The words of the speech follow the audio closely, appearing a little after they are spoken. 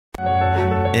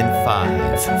In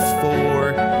 5,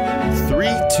 4, 3,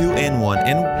 2, and 1.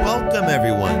 And welcome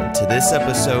everyone to this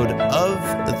episode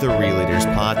of the Real Leaders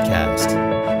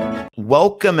Podcast.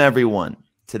 Welcome everyone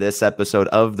to this episode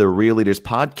of the Real Leaders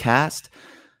Podcast.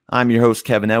 I'm your host,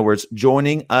 Kevin Edwards.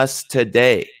 Joining us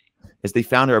today is the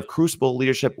founder of Crucible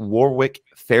Leadership, Warwick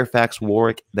Fairfax.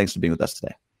 Warwick, thanks for being with us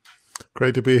today.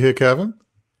 Great to be here, Kevin.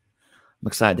 I'm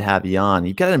excited to have you on.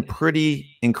 You've got a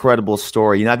pretty incredible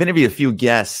story. You know, I've interviewed a few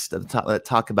guests that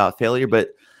talk about failure,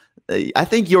 but I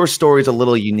think your story is a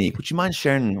little unique. Would you mind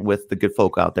sharing with the good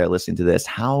folk out there listening to this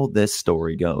how this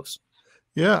story goes?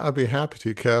 Yeah, I'd be happy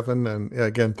to, Kevin. And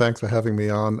again, thanks for having me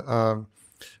on.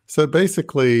 So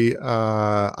basically,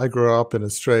 I grew up in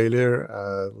Australia.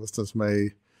 Listeners may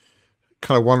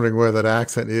kind of wondering where that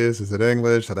accent is. Is it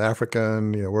English? Is it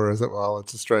African? You know, where is it? Well,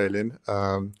 it's Australian.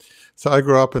 So I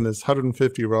grew up in this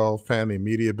 150-year-old family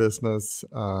media business.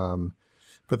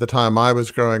 But the time I was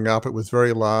growing up, it was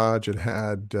very large. It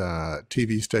had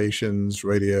TV stations,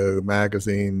 radio,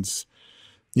 magazines,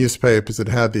 newspapers. It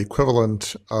had the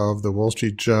equivalent of the Wall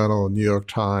Street Journal, New York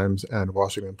Times, and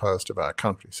Washington Post of our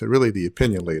country. So really the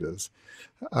opinion leaders.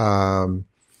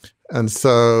 And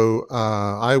so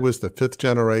I was the fifth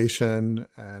generation,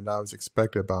 and I was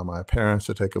expected by my parents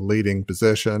to take a leading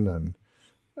position and,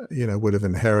 you know, would have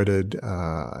inherited,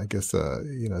 I guess,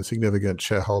 significant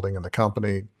shareholding in the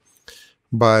company.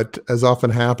 But as often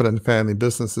happened in family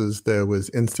businesses, there was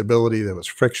instability, there was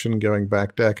friction going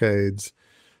back decades.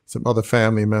 Some other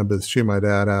family members threw my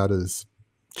dad out as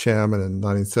chairman in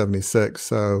 1976.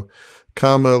 So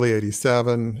come early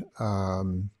 87,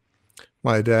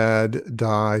 my dad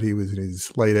died. He was in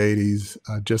his late 80s.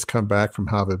 I'd just come back from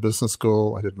Harvard Business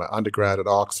School. I did my undergrad at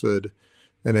Oxford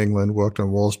in England, worked on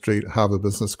Wall Street, Harvard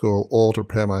Business School, all to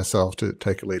prepare myself to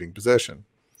take a leading position.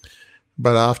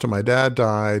 But after my dad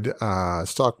died,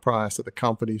 stock price of the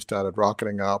company started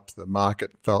rocketing up. The market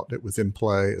felt it was in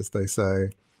play, as they say.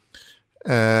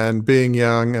 And being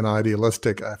young and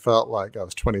idealistic, I felt like I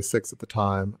was 26 at the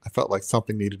time. I felt like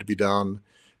something needed to be done.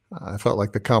 I felt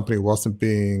like the company wasn't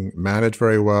being managed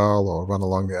very well or run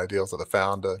along the ideals of the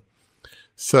founder.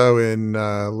 So in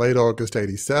late August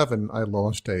 87, I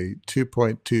launched a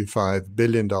 $2.25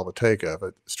 billion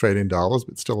takeover, Australian dollars,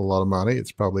 but still a lot of money.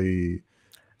 It's probably,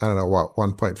 I don't know what,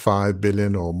 1.5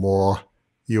 billion or more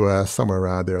US, somewhere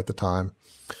around there at the time.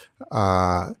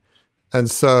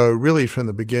 And so really from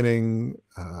the beginning,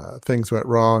 things went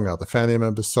wrong. The family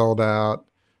members sold out.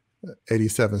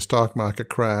 87 stock market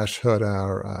crash hurt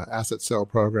our asset sale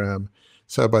program.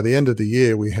 So by the end of the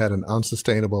year, we had an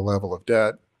unsustainable level of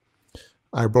debt.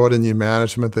 I brought in new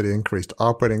management that increased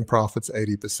operating profits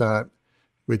 80%,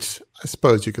 which I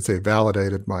suppose you could say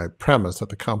validated my premise that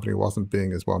the company wasn't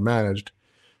being as well managed.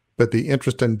 But the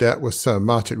interest in debt was so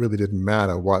much, it really didn't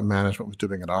matter what management was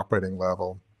doing at operating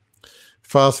level.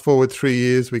 Fast forward 3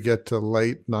 years, we get to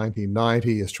late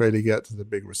 1990. Australia gets the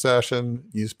big recession.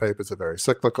 Newspapers are very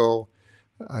cyclical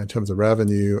in terms of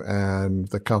revenue, and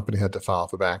the company had to file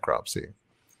for bankruptcy.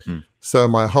 So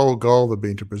my whole goal had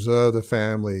been to preserve the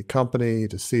family company,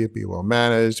 to see it be well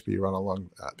managed, be run along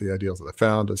the ideals of the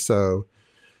founder. So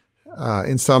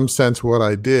in some sense, what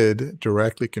I did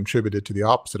directly contributed to the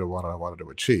opposite of what I wanted to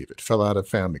achieve. It fell out of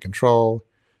family control.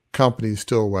 Companies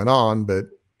still went on, but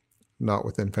not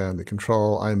within family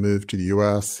control. I moved to the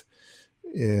U.S.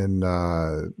 in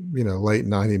late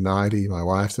 1990. My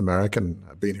wife's American.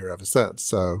 I've been here ever since.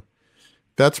 So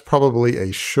that's probably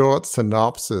a short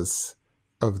synopsis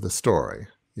of the story,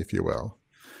 if you will.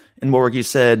 And Warwick, you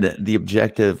said the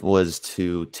objective was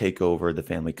to take over the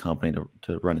family company,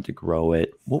 to run it, to grow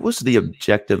it. What was the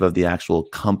objective of the actual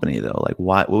company, though? Like,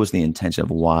 what was the intention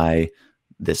of why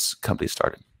this company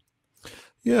started?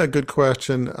 Yeah, good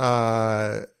question.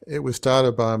 It was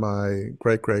started by my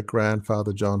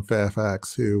great-great-grandfather, John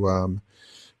Fairfax, who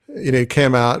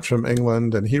came out from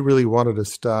England, and he really wanted to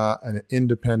start an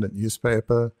independent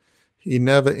newspaper. He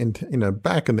never,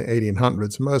 back in the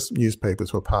 1800s, most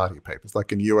newspapers were party papers.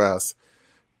 Like in the U.S.,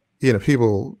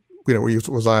 people,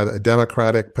 was either a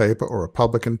Democratic paper or a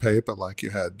Republican paper. Like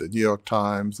you had the New York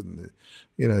Times and the,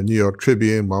 New York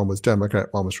Tribune. One was Democrat,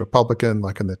 one was Republican.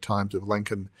 Like in the times of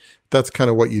Lincoln, that's kind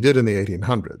of what you did in the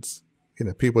 1800s.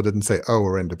 People didn't say, "Oh,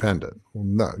 we're independent." Well,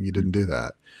 no, you didn't do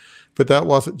that. But that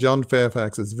wasn't John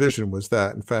Fairfax's vision. Was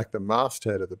that, in fact, the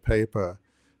masthead of the paper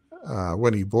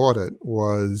when he bought it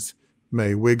was,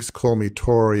 "May Whigs call me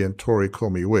Tory and Tory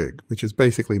call me Whig," which is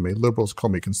basically, may liberals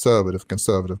call me conservative,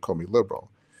 conservative call me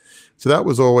liberal. So that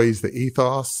was always the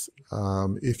ethos,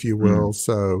 if you will.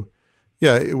 So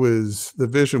yeah, the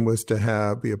vision was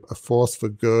to be a force for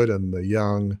good in the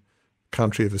young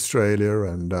country of Australia,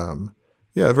 and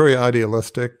Yeah, very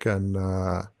idealistic, and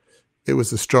it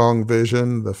was a strong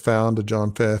vision. The founder,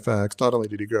 John Fairfax, not only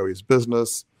did he grow his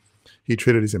business, he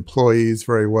treated his employees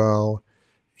very well.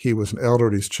 He was an elder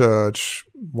at his church,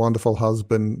 wonderful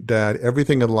husband, dad.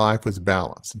 Everything in life was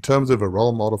balanced. In terms of a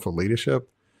role model for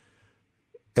leadership,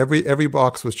 every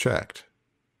box was checked,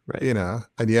 Right.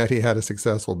 and yet he had a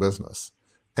successful business,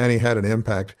 and he had an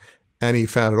impact, and he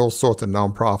founded all sorts of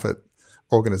nonprofit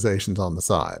organizations on the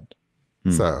side.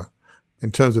 So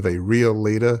in terms of a real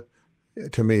leader,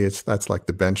 to me, that's like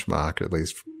the benchmark, at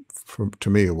least to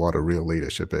me, of what a real leader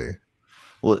should be.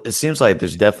 Well, it seems like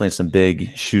there's definitely some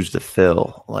big shoes to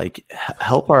fill. Like,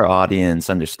 help our audience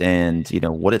understand,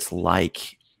 what it's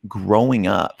like growing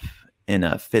up in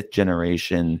a fifth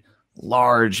generation,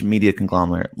 large media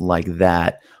conglomerate like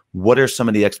that. What are some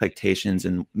of the expectations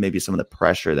and maybe some of the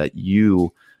pressure that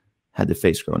you had to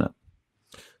face growing up?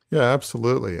 Yeah,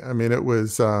 absolutely. I mean, it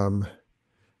was,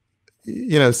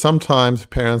 sometimes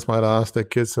parents might ask their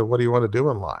kids, so what do you want to do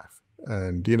in life?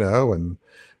 And you don't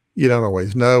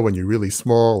always know when you're really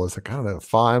small. It's like, I don't know,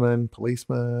 fireman,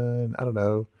 policeman, I don't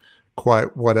know,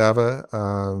 quite whatever.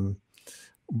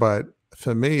 But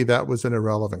for me, that was an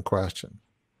irrelevant question.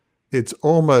 It's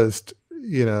almost,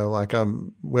 like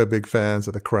we're big fans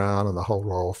of The Crown and the whole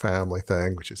royal family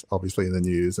thing, which is obviously in the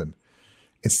news. And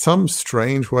in some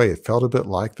strange way, it felt a bit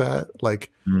like that.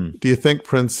 Like, do you think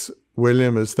Prince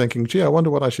William is thinking, gee, I wonder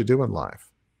what I should do in life?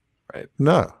 Right.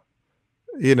 No.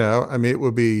 I mean,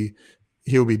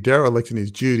 he will be derelict in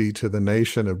his duty to the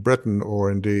nation of Britain, or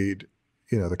indeed,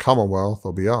 the Commonwealth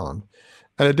or beyond.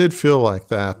 And it did feel like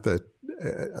that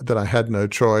I had no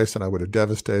choice, and I would have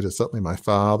devastated certainly my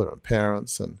father and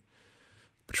parents and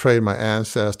betrayed my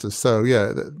ancestors. So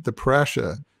yeah, the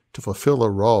pressure to fulfill a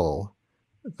role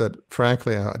that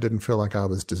frankly I didn't feel like I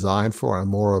was designed for. I'm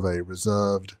more of a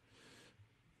reserved,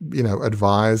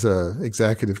 advisor,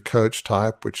 executive coach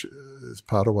type, which is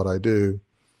part of what I do.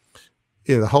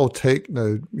 The whole take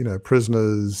no,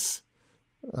 prisoners,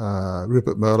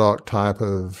 Rupert Murdoch type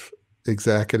of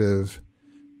executive,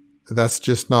 that's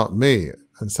just not me.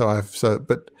 And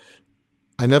but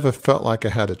I never felt like I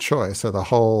had a choice. So the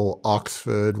whole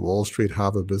Oxford, Wall Street,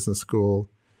 Harvard Business School,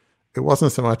 it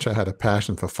wasn't so much I had a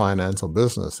passion for finance or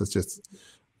business. It's just,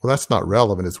 well, that's not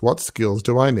relevant. It's what skills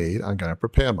do I need? I'm going to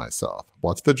prepare myself.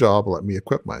 What's the job? Let me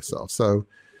equip myself. So,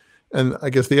 and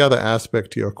I guess the other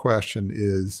aspect to your question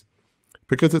is,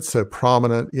 because it's so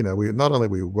prominent, we not only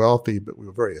were wealthy, but we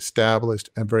were very established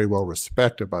and very well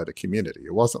respected by the community.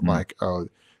 It wasn't like,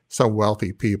 some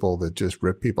wealthy people that just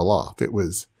rip people off. It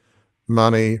was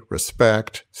money,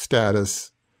 respect,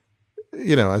 status.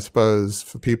 I suppose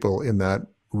for people in that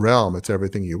realm, it's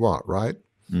everything you want, right?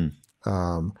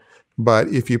 But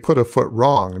if you put a foot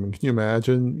wrong, I mean, can you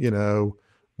imagine,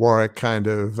 Warwick kind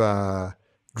of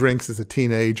drinks as a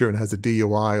teenager and has a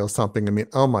DUI or something? I mean,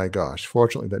 oh my gosh,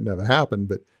 fortunately that never happened,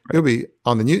 but it'll be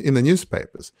in the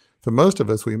newspapers. For most of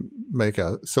us, we make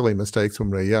silly mistakes when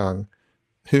we're young.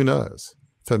 Who knows?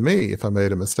 For me, if I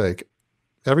made a mistake,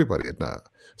 everybody would know.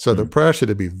 So the pressure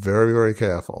to be very, very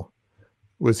careful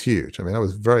was huge. I mean, I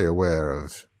was very aware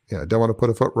of, don't want to put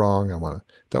a foot wrong. Don't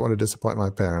want to disappoint my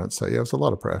parents. So yeah, it was a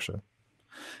lot of pressure.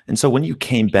 And so when you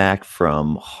came back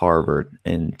from Harvard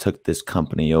and took this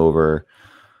company over,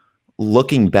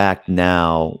 looking back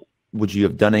now, would you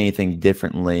have done anything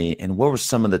differently? And what were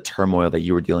some of the turmoil that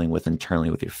you were dealing with internally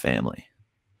with your family?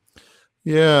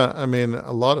 Yeah, I mean,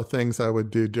 a lot of things I would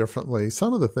do differently.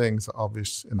 Some of the things,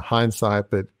 obvious in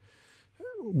hindsight, but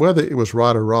whether it was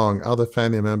right or wrong, other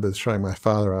family members throwing my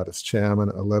father out as chairman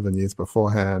 11 years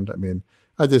beforehand. I mean,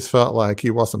 I just felt like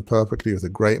he wasn't perfect. He was a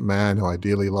great man who I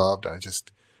dearly loved. I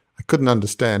couldn't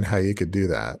understand how he could do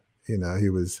that. He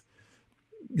was,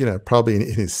 probably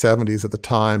in his 70s at the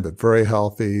time, but very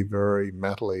healthy, very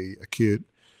mentally acute.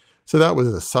 So that was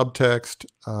a subtext.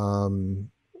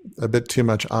 A bit too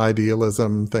much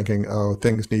idealism, thinking, oh,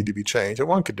 things need to be changed. And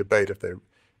one could debate if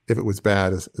it was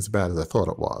as bad as I thought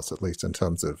it was, at least in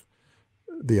terms of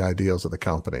the ideals of the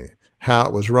company. How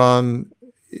it was run,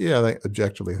 yeah,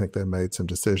 objectively, I think they made some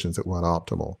decisions that weren't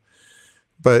optimal.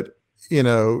 But,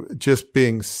 just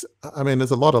being, I mean,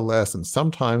 there's a lot of lessons.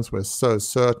 Sometimes we're so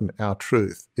certain our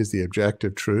truth is the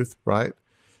objective truth, right?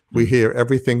 We hear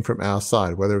everything from our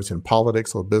side, whether it's in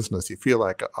politics or business. You feel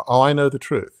like, oh, I know the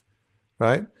truth.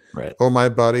 Right? All my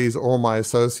buddies, all my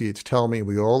associates tell me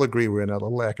we all agree we're in a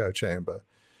little echo chamber.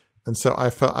 And so I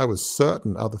felt I was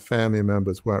certain other family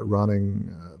members weren't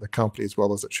running the company as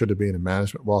well as it should have been, and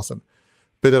management wasn't.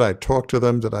 But did I talk to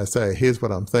them? Did I say, here's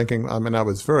what I'm thinking? I mean, I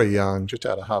was very young, just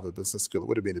out of Harvard Business School. It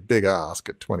would have been a big ask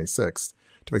at 26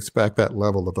 to expect that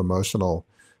level of emotional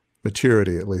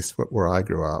maturity, at least where I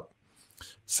grew up.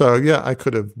 So yeah, I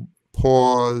could have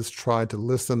paused, tried to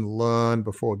listen, learn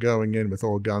before going in with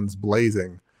all guns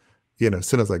blazing. As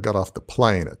soon as I got off the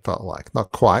plane, it felt like,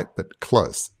 not quite, but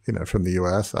close, from the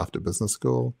US after business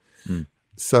school. Mm.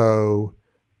 So,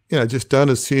 just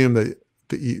don't assume that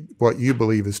what you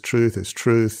believe is truth is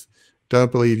truth.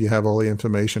 Don't believe you have all the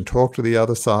information. Talk to the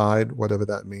other side, whatever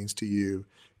that means to you.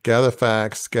 Gather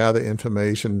facts, gather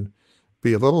information.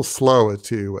 Be a little slower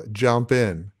to jump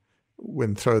in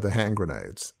when throw the hand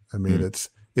grenades. I mean, it's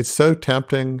so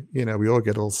tempting. We all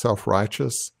get a little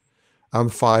self-righteous. I'm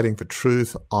fighting for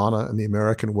truth, honor, and the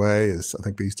American way, as I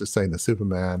think they used to say in the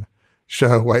Superman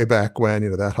show way back when,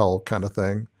 that whole kind of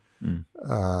thing.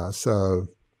 So,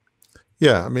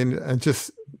 yeah, I mean, and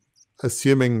just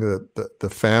assuming that the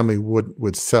family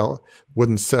wouldn't sell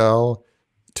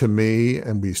to me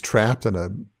and be trapped in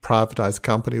a privatized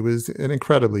company was an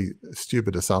incredibly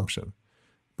stupid assumption.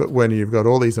 But when you've got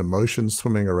all these emotions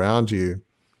swimming around you,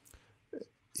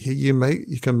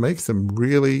 you can make some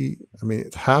really, I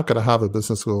mean, how could a Harvard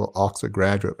Business School Oxford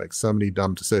graduate make so many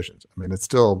dumb decisions? I mean, it's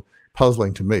still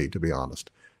puzzling to me, to be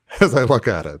honest, as I look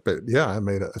at it. But yeah, I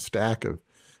made a stack of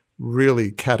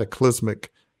really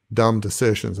cataclysmic, dumb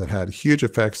decisions that had huge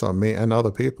effects on me and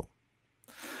other people.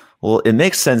 Well, it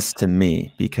makes sense to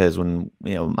me because when,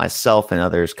 myself and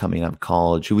others coming out of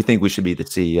college, we think we should be the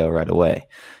CEO right away.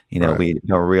 Right. We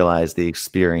don't realize the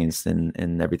experience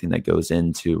and everything that goes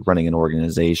into running an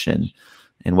organization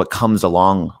and what comes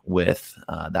along with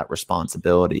that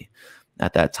responsibility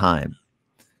at that time.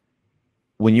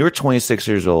 When you're 26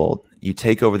 years old, you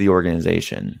take over the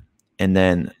organization, and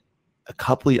then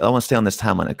I want to stay on this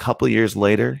timeline. A couple of years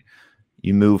later,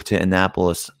 you move to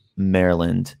Annapolis,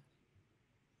 Maryland.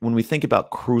 When we think about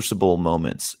crucible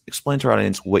moments, explain to our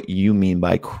audience what you mean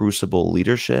by crucible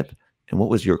leadership and what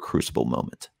was your crucible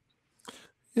moment?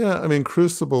 Yeah, I mean,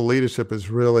 crucible leadership is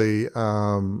really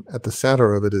at the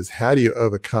center of it is how do you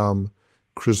overcome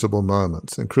crucible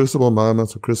moments? And crucible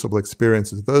moments or crucible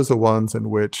experiences, those are ones in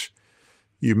which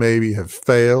you maybe have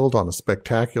failed on a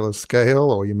spectacular scale,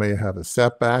 or you may have a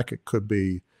setback. It could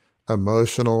be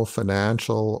emotional,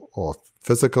 financial, or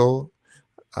physical.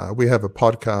 We have a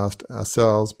podcast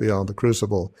ourselves, Beyond the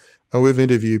Crucible, and we've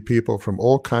interviewed people from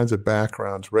all kinds of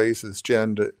backgrounds, races,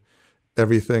 gender,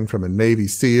 everything from a Navy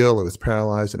SEAL who was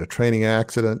paralyzed in a training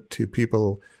accident to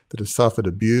people that have suffered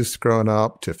abuse growing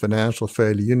up to financial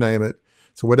failure, you name it.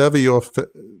 So whatever your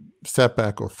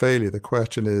setback or failure, the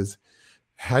question is,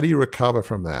 how do you recover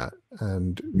from that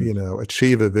and,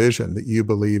 achieve a vision that you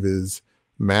believe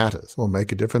matters or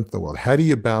make a difference in the world? How do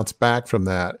you bounce back from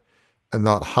that and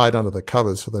not hide under the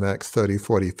covers for the next 30,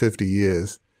 40, 50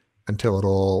 years until it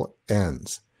all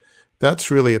ends?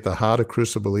 That's really at the heart of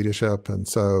Crucible Leadership. And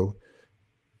so,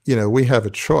 we have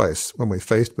a choice when we're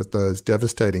faced with those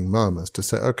devastating moments to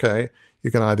say, okay, you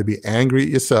can either be angry at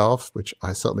yourself, which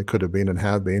I certainly could have been and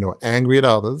have been, or angry at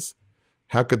others.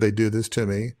 How could they do this to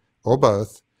me? Or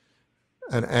both.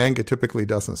 And anger typically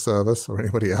doesn't serve us or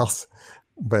anybody else.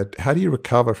 But how do you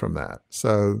recover from that?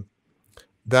 So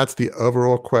that's the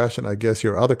overall question. I guess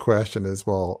your other question is,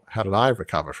 well, how did I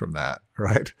recover from that,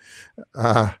 right?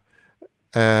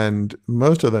 And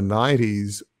most of the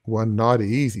 90s were not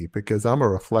easy because I'm a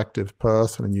reflective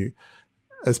person, and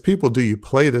as people do, you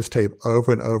play this tape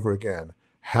over and over again.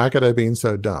 How could I have been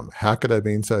so dumb? How could I have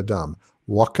been so dumb?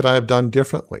 What could I have done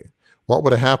differently? What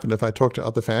would have happened if I talked to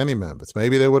other family members?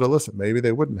 Maybe they would have listened. Maybe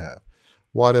they wouldn't have.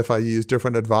 What if I used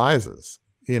different advisors?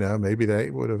 Maybe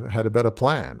they would have had a better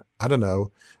plan. I don't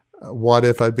know. What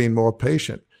if I'd been more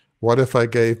patient? What if I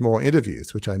gave more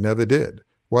interviews, which I never did?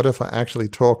 What if I actually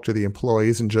talked to the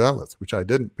employees and journalists, which I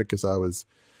didn't because I was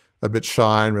a bit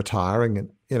shy and retiring?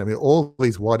 And all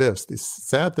these what ifs. The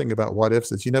sad thing about what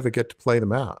ifs is you never get to play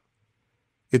them out.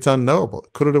 It's unknowable.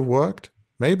 Could it have worked?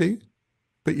 Maybe,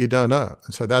 but you don't know.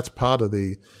 And so that's part of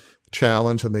the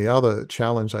challenge. And the other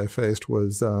challenge I faced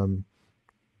was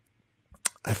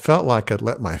I felt like I'd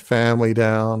let my family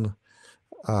down.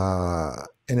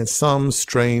 And in some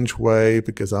strange way,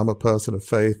 because I'm a person of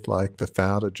faith, like the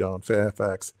founder, John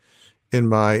Fairfax, in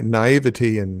my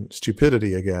naivety and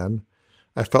stupidity again,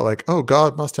 I felt like, oh,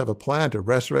 God must have a plan to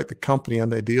resurrect the company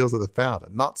and the ideals of the founder.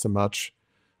 Not so much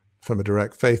from a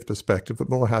direct faith perspective, but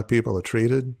more how people are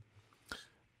treated.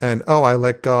 And, oh, I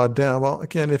let God down. Well,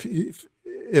 again,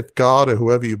 if God or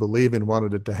whoever you believe in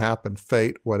wanted it to happen,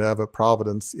 fate, whatever,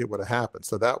 providence, it would have happened.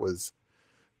 So that was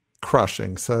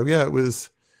crushing. So yeah, it was.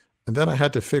 And then I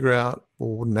had to figure out,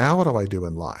 well, now what do I do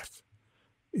in life?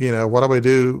 What do I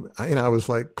do? I was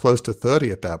like close to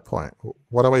 30 at that point.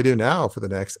 What do I do now for the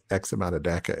next X amount of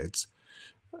decades?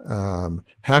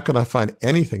 How can I find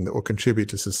anything that will contribute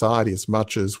to society as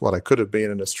much as what I could have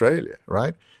been in Australia,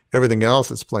 right? Everything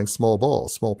else is playing small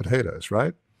balls, small potatoes,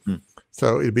 right? Hmm.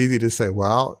 So it'd be easy to say,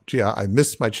 well, gee, I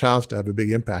missed my chance to have a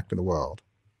big impact in the world.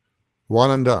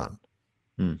 One and done.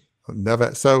 Hmm.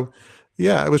 Never. So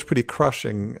yeah, it was pretty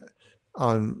crushing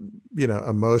on,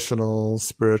 emotional,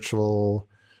 spiritual,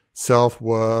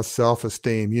 self-worth,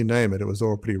 self-esteem, you name it. It was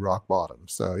all pretty rock bottom.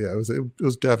 So yeah, it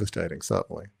was devastating,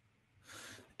 certainly.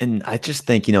 And I just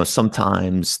think,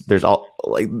 sometimes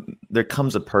there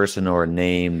comes a person or a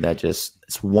name that it's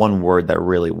one word that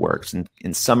really works and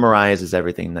summarizes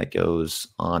everything that goes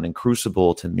on. And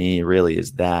Crucible to me really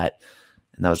is that.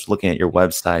 And I was looking at your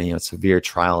website, severe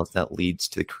trials that leads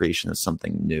to the creation of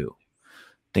something new.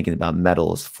 Thinking about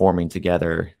metals forming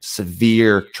together,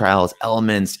 severe trials,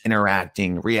 elements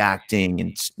interacting, reacting,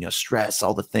 and stress,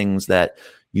 all the things that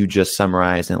you just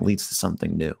summarized, and it leads to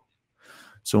something new.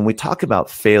 So when we talk about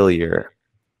failure,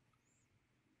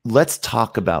 let's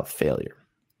talk about failure.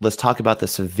 Let's talk about the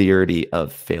severity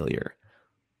of failure.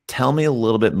 Tell me a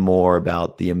little bit more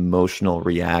about the emotional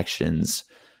reactions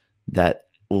that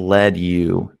led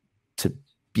you to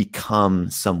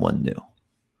become someone new.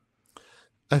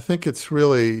 I think it's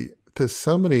really, there's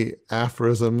so many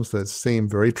aphorisms that seem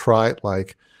very trite,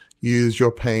 like use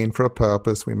your pain for a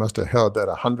purpose. We must have heard that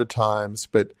 100 times,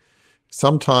 but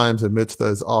sometimes amidst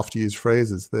those oft-used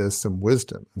phrases, there's some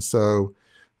wisdom. And so,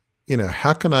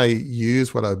 how can I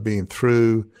use what I've been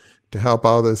through to help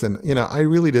others? And, I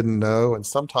really didn't know. And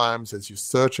sometimes as you're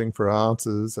searching for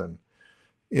answers and,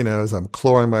 as I'm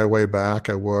clawing my way back,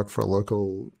 I work for a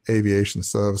local aviation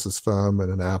services firm in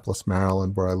Annapolis,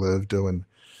 Maryland, where I live, doing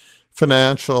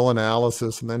financial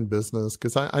analysis and then business,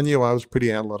 because I knew I was pretty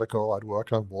analytical. I'd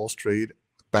worked on Wall Street.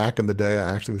 Back in the day,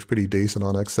 I actually was pretty decent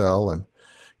on Excel, and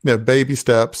baby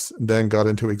steps, and then got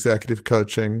into executive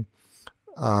coaching.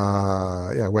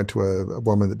 I went to a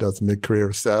woman that does mid-career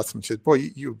assessment. She said, boy,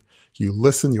 you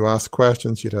listen, you ask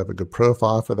questions, you'd have a good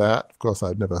profile for that. Of course,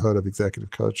 I'd never heard of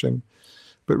executive coaching.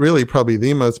 But really, probably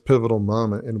the most pivotal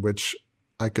moment in which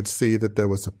I could see that there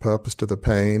was a purpose to the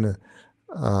pain.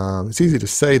 It's easy to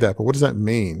say that, but what does that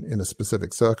mean in a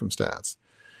specific circumstance?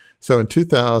 So in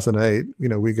 2008,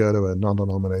 we go to a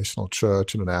non-denominational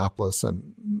church in Annapolis, and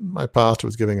my pastor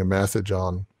was giving a message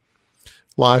on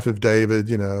life of David,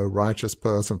 righteous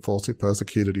person, falsely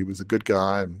persecuted. He was a good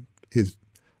guy, and his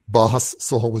boss,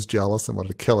 Saul, was jealous and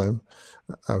wanted to kill him,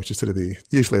 which is sort of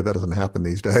usually that doesn't happen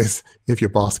these days if your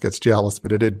boss gets jealous,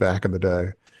 but it did back in the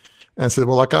day. And I said,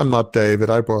 well, I'm not David.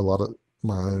 I brought a lot of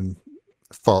my own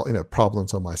fault,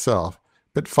 problems on myself.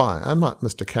 But fine, I'm not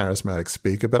Mr. Charismatic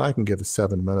Speaker, but I can give a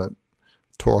 7-minute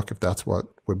talk if that's what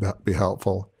would be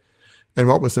helpful. And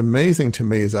what was amazing to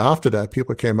me is after that,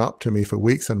 people came up to me for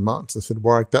weeks and months and said,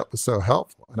 Warwick, that was so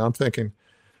helpful. And I'm thinking,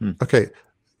 okay,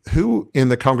 who in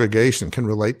the congregation can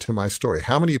relate to my story?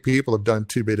 How many people have done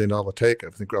 $2 billion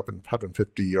takeovers and grew up in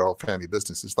 150-year-old family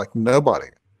businesses? Like nobody,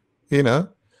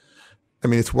 I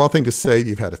mean, it's one thing to say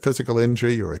you've had a physical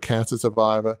injury, you're a cancer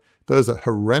survivor. Those are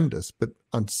horrendous, but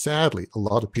sadly, a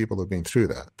lot of people have been through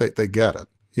that. They get it,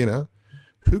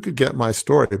 Who could get my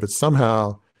story? But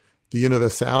somehow the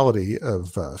universality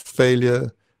of failure,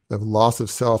 of loss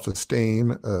of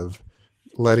self-esteem, of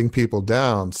letting people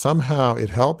down, somehow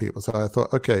it helped people. So I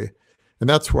thought, okay, and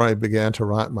that's where I began to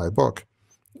write my book,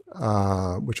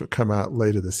 which will come out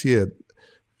later this year.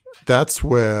 That's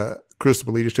where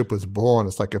Crucible Leadership was born.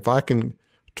 It's like, if I can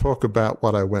talk about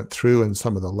what I went through and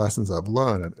some of the lessons I've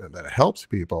learned and that helps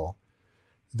people,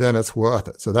 then it's worth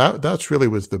it. So that's really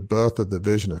was the birth of the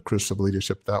vision of Crucible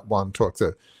Leadership, that one talk.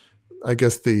 So I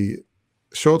guess the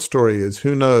short story is,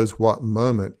 who knows what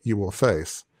moment you will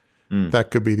face.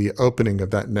 That could be the opening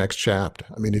of that next chapter.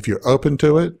 I mean, if you're open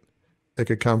to it, it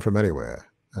could come from anywhere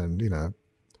and,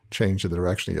 change the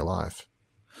direction of your life.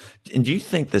 And do you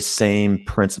think the same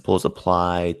principles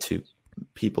apply to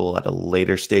people at a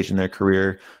later stage in their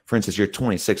career? For instance, you're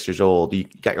 26 years old, you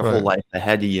got your whole life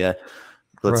ahead of you.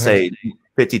 Let's say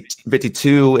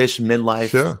 52-ish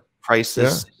midlife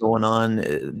crisis going on.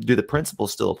 Do the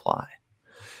principles still apply?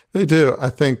 They do. I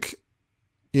think,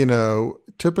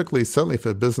 typically, certainly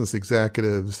for business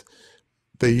executives,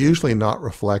 they're usually not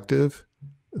reflective.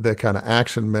 They're kind of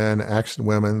action men, action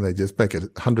women. They just make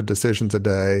 100 decisions a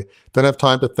day. Don't have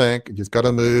time to think. You just got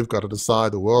to move, got to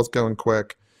decide. The world's going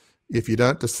quick. If you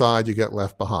don't decide, you get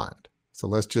left behind. So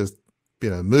let's just,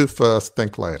 move first,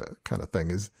 think later kind of thing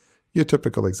is your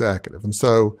typical executive. And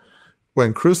so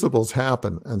when crucibles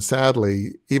happen, and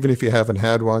sadly, even if you haven't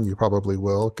had one, you probably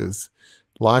will, because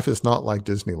life is not like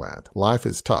Disneyland. Life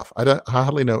is tough. I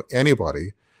hardly know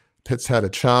anybody that's had a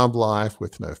charmed life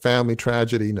with no family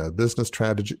tragedy, no business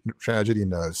tragedy,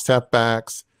 no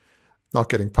setbacks, not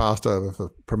getting passed over for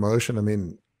promotion. I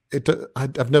mean,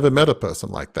 I've never met a person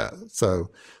like that. So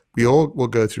we all will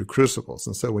go through crucibles.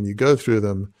 And so when you go through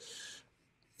them,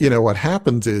 what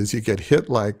happens is you get hit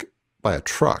like by a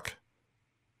truck,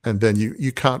 and then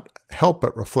you can't help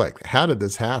but reflect. How did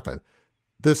this happen?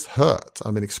 This hurts.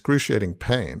 I'm in excruciating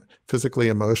pain, physically,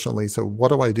 emotionally. So what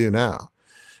do I do now?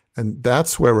 And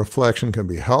that's where reflection can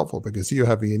be helpful, because you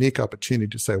have a unique opportunity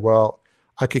to say, well,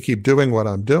 I could keep doing what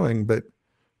I'm doing, but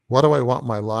what do I want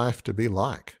my life to be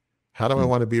like? How do I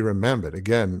want to be remembered?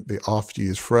 Again, the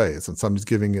oft-used phrase, and somebody's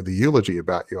giving you the eulogy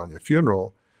about you on your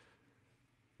funeral.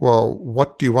 Well,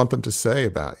 what do you want them to say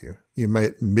about you? You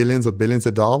made millions or billions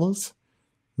of dollars.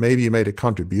 Maybe you made a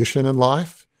contribution in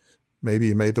life. Maybe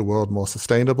you made the world more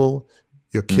sustainable.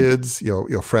 Your kids,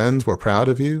 your friends were proud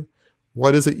of you.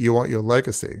 What is it you want your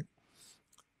legacy?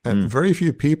 And very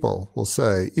few people will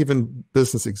say, even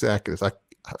business executives, I've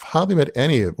hardly met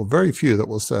any of, well, very few that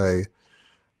will say,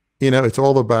 it's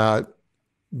all about,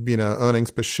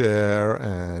 earnings per share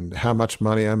and how much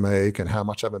money I make and how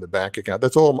much I have in the bank account.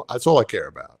 That's all I care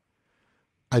about.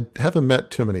 I haven't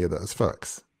met too many of those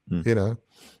folks,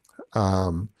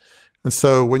 And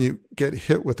so when you get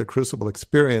hit with the crucible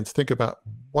experience, think about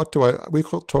we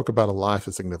talk about a life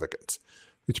of significance,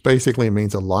 which basically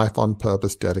means a life on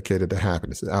purpose dedicated to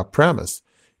happiness. Our premise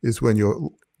is when you're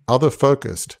other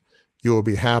focused, you will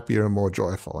be happier and more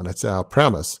joyful. And it's our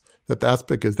premise that's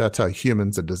because that's how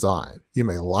humans are designed. You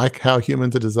may like how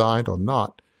humans are designed or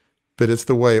not, but it's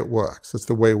the way it works. It's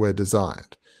the way we're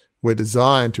designed. We're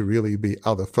designed to really be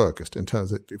other focused in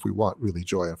terms of if we want really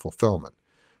joy and fulfillment.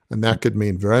 And that could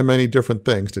mean very many different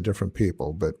things to different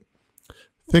people. But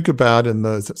think about in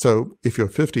those. So if you're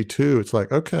 52, it's like,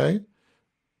 okay,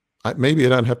 maybe I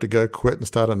don't have to go quit and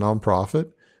start a nonprofit,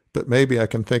 but maybe I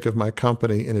can think of my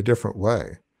company in a different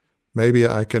way. Maybe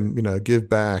I can, give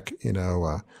back,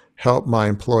 help my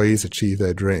employees achieve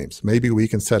their dreams. Maybe we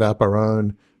can set up our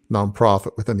own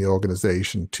nonprofit within the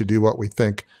organization to do what we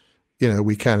think,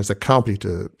 we can as a company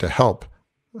to help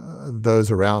those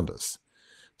around us.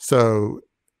 So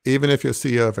even if you're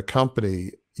CEO of a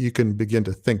company, you can begin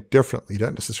to think differently. You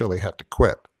don't necessarily have to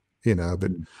quit,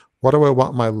 but what do I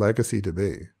want my legacy to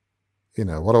be?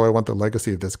 What do I want the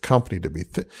legacy of this company to be?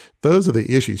 Those are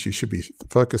the issues you should be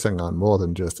focusing on more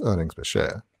than just earnings per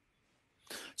share.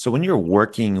 So when you're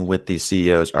working with these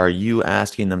CEOs, are you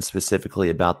asking them specifically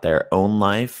about their own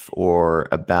life or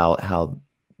about how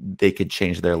they could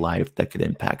change their life that could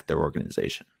impact their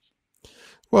organization?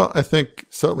 Well, I think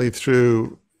certainly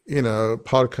through,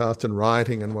 podcast and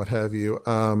writing and what have you,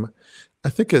 I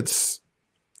think it's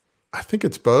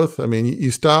both. I mean,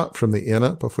 you start from the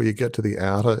inner before you get to the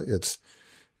outer. It's,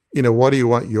 what do you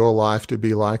want your life to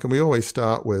be like? And we always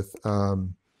start with,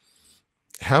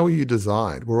 how are you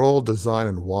designed? We're all designed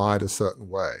and wired a certain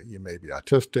way. You may be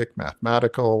artistic,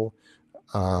 mathematical,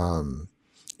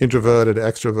 introverted,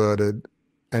 extroverted.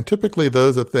 And typically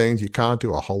those are things you can't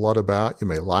do a whole lot about. You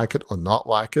may like it or not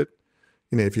like it.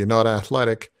 If you're not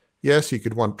athletic, yes, you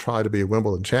could try to be a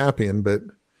Wimbledon champion, but,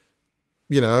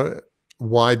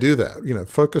 why do that?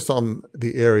 Focus on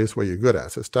the areas where you're good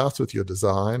at. So it starts with your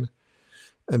design.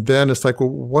 And then it's like, well,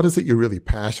 what is it you're really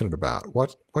passionate about?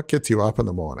 What gets you up in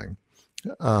the morning?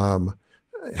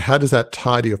 How does that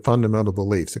tie to your fundamental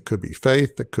beliefs? It could be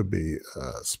faith, it could be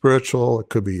spiritual, it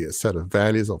could be a set of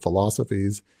values or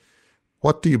philosophies.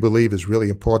 What do you believe is really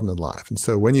important in life? And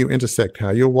so when you intersect how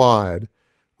you're wired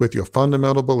with your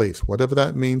fundamental beliefs, whatever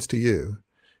that means to you,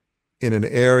 in an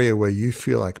area where you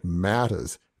feel like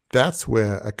matters, that's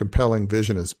where a compelling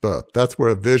vision is birthed. That's where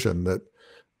a vision that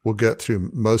will get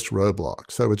through most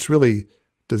roadblocks. So it's really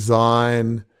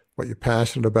design, what you're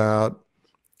passionate about,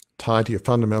 tied to your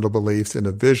fundamental beliefs in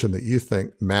a vision that you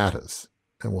think matters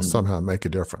and will somehow make a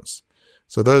difference.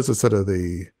 So those are sort of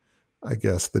the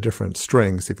different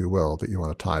strings, if you will, that you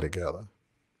want to tie together.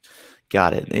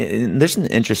 Got it. And there's an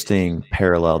interesting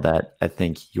parallel that I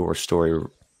think your story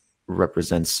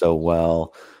represents so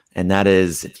well. And that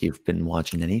is, if you've been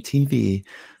watching any TV,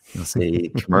 you'll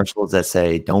see commercials that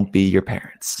say, don't be your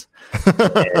parents.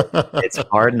 It's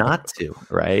hard not to,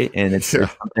 right? And it's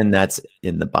something that's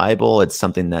in the Bible. It's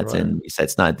something that's you said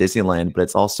it's not Disneyland, but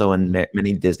it's also in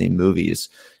many Disney movies.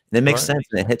 And it makes sense,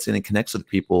 and it hits and it connects with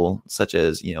people such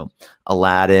as,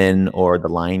 Aladdin or The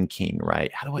Lion King,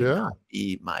 right? How do I not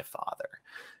be my father?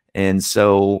 And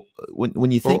so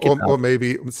when you think about, or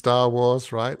maybe Star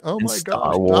Wars, right? Oh my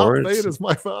gosh, Darth Vader's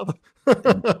my father.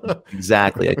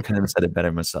 Exactly. I couldn't have said it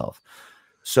better myself.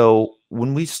 So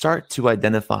when we start to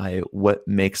identify what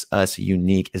makes us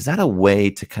unique, is that a way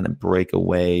to kind of break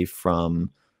away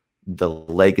from the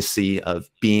legacy of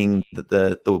being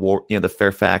the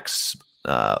Fairfax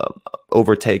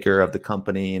overtaker of the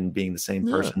company and being the same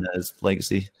Yeah. person as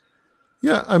legacy?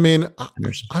 Yeah. I mean,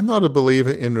 Owners? I'm not a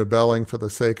believer in rebelling for the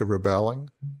sake of rebelling,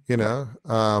 you know,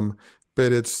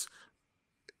 but it's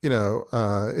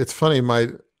funny.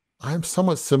 I'm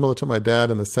somewhat similar to my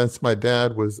dad in the sense my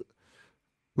dad was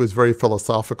very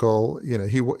philosophical. You know,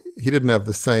 he didn't have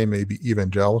the same maybe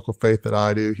evangelical faith that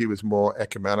I do. He was more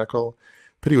ecumenical,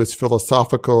 but he was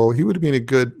philosophical. He would have been a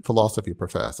good philosophy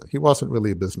professor. He wasn't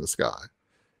really a business guy.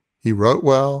 He wrote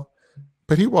well,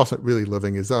 but he wasn't really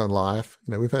living his own life.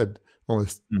 You know, we've had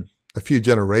almost a few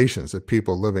generations of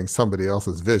people living somebody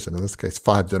else's vision, in this case,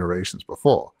 5 generations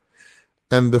before.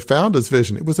 And the founder's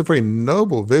vision, it was a very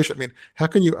noble vision. I mean, how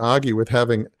can you argue with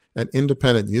having an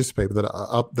independent newspaper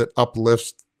that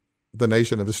uplifts the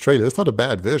nation of Australia? It's not a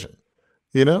bad vision.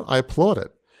 You know, I applaud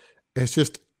it. It's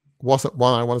just wasn't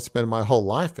one I want to spend my whole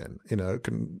life in, you know,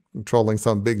 controlling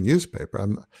some big newspaper.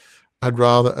 I'd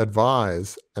rather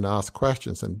advise and ask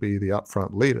questions and be the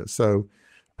upfront leader. So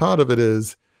part of it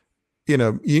is, you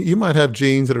know, you might have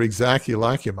genes that are exactly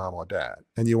like your mom or dad,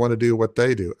 and you want to do what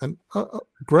they do. And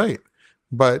great.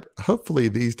 But hopefully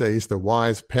these days, the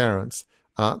wise parents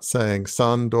aren't saying,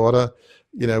 son, daughter,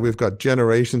 you know, we've got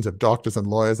generations of doctors and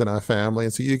lawyers in our family.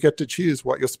 And so you get to choose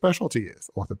what your specialty is: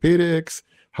 orthopedics,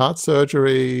 heart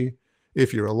surgery,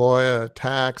 if you're a lawyer,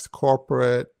 tax,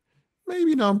 corporate,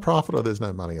 maybe nonprofit, or there's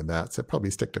no money in that. So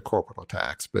probably stick to corporate or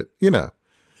tax. But,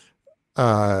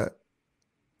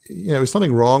 there's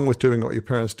something wrong with doing what your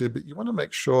parents did, but you want to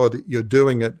make sure that you're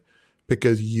doing it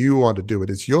because you want to do it.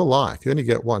 It's your life. You only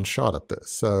get one shot at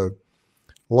this. So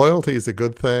loyalty is a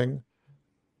good thing.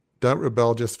 Don't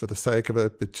rebel just for the sake of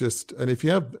it, but and if you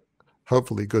have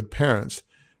hopefully good parents,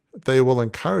 they will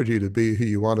encourage you to be who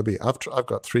you want to be. I've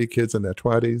got 3 kids in their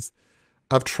 20s.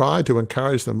 I've tried to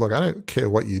encourage them. Look, I don't care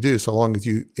what you do so long as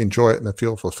you enjoy it and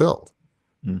feel fulfilled.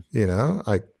 You know,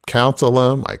 I counsel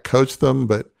them, I coach them,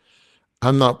 but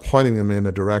I'm not pointing them in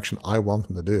a direction I want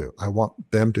them to do. I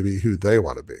want them to be who they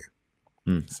want to be.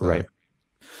 Right.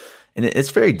 And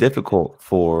it's very difficult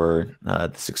for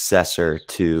the successor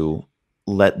to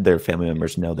let their family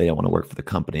members know they don't want to work for the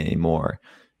company anymore.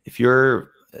 If your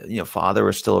father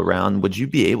was still around, would you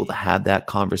be able to have that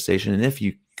conversation? And if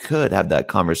you could have that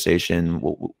conversation,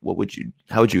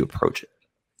 how would you approach it?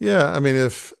 Yeah. I mean,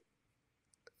 if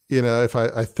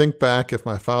I think back, if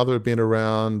my father had been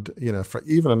around, for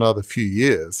even another few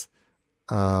years,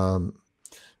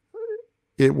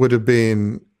 it would have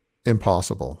been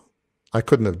impossible. I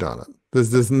couldn't have done it.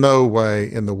 There's no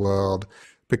way in the world,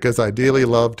 because I dearly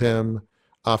loved him.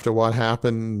 After what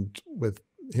happened with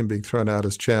him being thrown out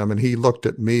as chairman, he looked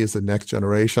at me as the next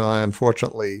generation. I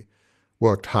unfortunately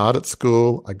worked hard at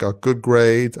school. I got good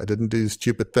grades. I didn't do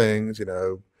stupid things,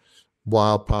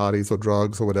 wild parties or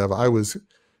drugs or whatever. I was,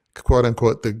 quote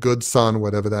unquote, the good son,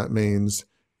 whatever that means,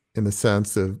 in the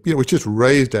sense of, which just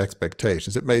raised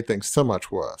expectations. It made things so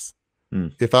much worse.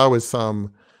 If I was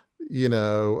some,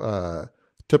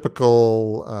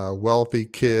 typical wealthy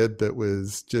kid that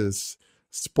was just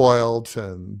spoiled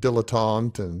and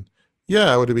dilettante, and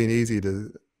it would have been easy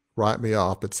to write me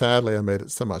off. But sadly, I made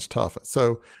it so much tougher.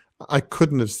 So I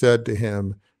couldn't have said to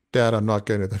him, Dad, I'm not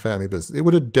going to the family business. It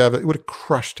would have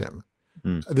crushed him.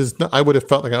 I would have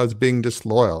felt like I was being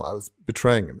disloyal. I was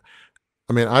betraying him.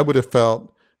 I mean, I would have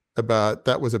felt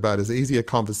that was about as easy a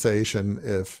conversation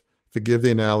if, forgive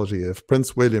the analogy, if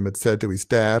Prince William had said to his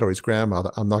dad or his grandmother,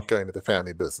 I'm not going to the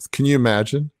family business. Can you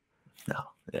imagine? No.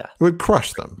 Yeah. It would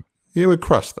crush them. It would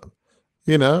crush them.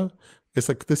 It's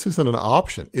like, this isn't an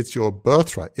option. It's your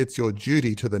birthright. It's your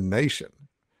duty to the nation.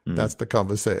 That's the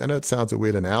conversation. I know it sounds a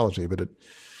weird analogy, but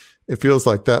it feels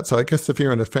like that. So I guess if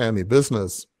you're in a family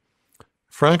business,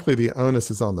 frankly, the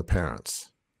onus is on the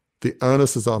parents. The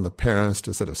onus is on the parents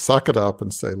to sort of suck it up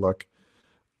and say, look,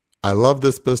 I love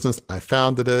this business. I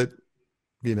founded it.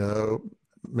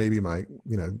 Maybe my,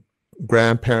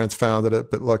 grandparents founded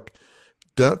it, but look,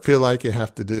 don't feel like you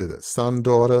have to do this. Son,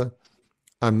 daughter,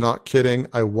 I'm not kidding.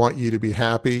 I want you to be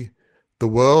happy. The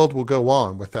world will go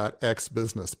on without X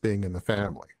business being in the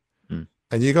family.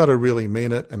 And you got to really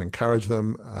mean it and encourage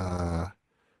them.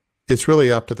 It's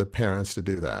really up to the parents to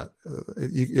do that.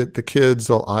 The kids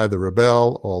will either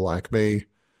rebel or, like me,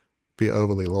 be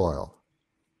overly loyal.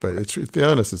 But the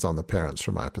onus is on the parents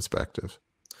from my perspective.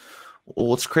 Well,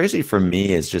 what's crazy for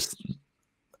me is just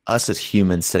us as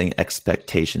humans setting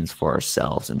expectations for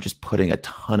ourselves and just putting a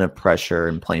ton of pressure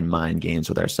and playing mind games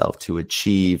with ourselves to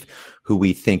achieve who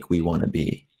we think we want to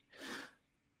be.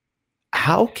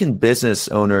 How can business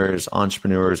owners,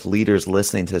 entrepreneurs, leaders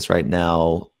listening to this right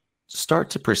now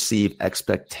start to perceive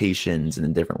expectations in a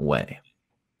different way?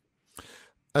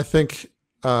 I think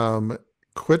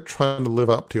quit trying to live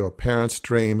up to your parents'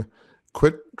 dream.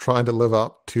 Quit trying to live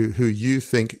up to who you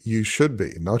think you should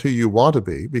be, not who you want to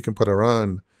be. We can put our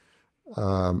own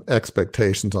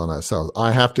expectations on ourselves.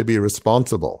 I have to be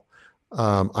responsible.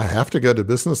 I have to go to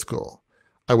business school.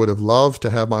 I would have loved to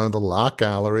have my own little art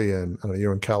gallery, and I don't know,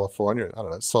 you're in California, I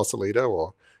don't know, Sausalito,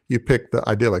 or you pick the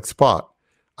idyllic spot.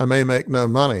 I may make no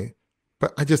money,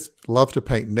 but I just love to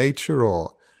paint nature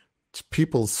or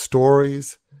people's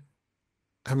stories.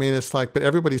 I mean, it's like, but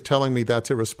everybody's telling me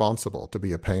that's irresponsible to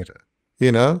be a painter.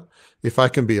 You know, if I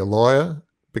can be a lawyer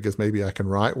because maybe I can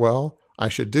write well, I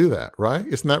should do that, right?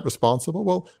 Isn't that responsible?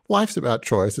 Well, life's about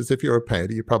choices. If you're a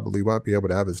painter, you probably won't be able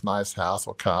to have as nice house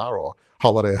or car or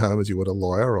holiday home as you would a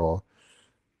lawyer or,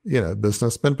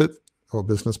 businessman, or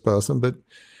business person. But,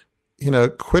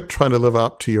 quit trying to live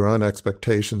up to your own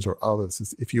expectations or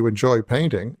others. If you enjoy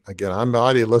painting, again, I'm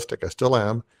idealistic, I still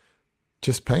am,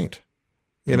 just paint.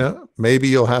 Maybe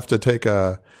you'll have to take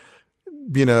a,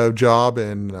 job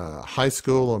in high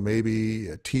school or maybe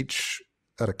teach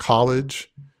at a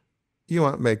college. You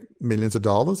won't make millions of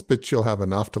dollars, but you'll have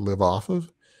enough to live off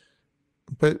of.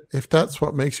 But if that's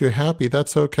what makes you happy,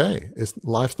 that's okay.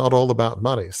 Life's not all about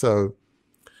money. So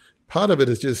part of it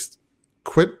is just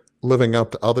quit living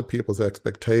up to other people's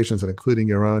expectations and including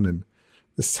your own. And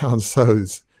this sounds so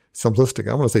simplistic.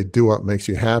 I want to say do what makes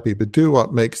you happy, but do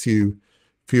what makes you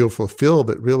feel fulfilled,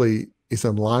 that really is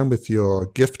in line with your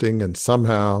gifting. And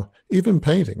somehow, even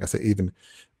painting, I say even,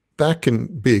 that can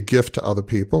be a gift to other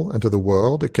people and to the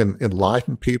world. It can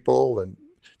enlighten people, and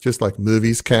just like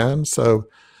movies can. So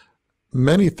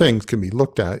many things can be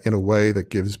looked at in a way that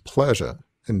gives pleasure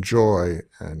and joy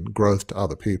and growth to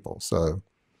other people. So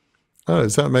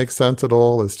does that make sense at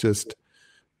all? It's just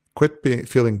quit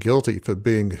feeling guilty for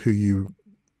being who you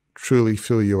truly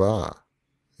feel you are,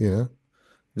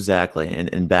 Exactly.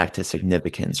 And back to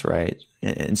significance, right?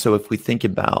 And so if we think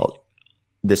about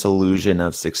this illusion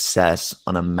of success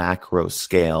on a macro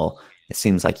scale, it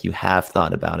seems like you have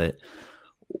thought about it.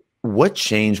 What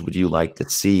change would you like to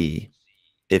see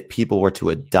if people were to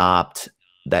adopt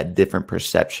that different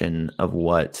perception of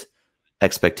what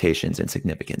expectations and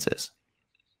significance is?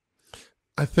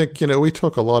 I think, we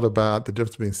talk a lot about the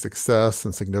difference between success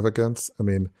and significance. I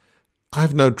mean, I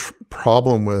have no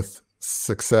problem with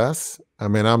success. I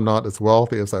mean, I'm not as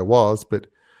wealthy as I was, but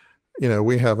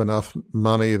we have enough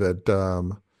money that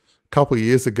a couple of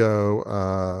years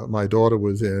ago, my daughter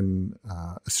was in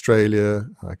Australia.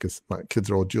 I guess my kids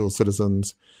are all dual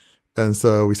citizens. And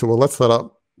so we said,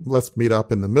 well, let's meet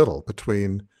up in the middle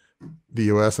between the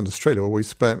US and Australia. Well, we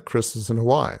spent Christmas in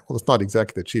Hawaii. Well, it's not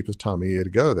exactly the cheapest time of year to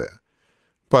go there,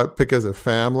 but because of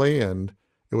family and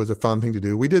it was a fun thing to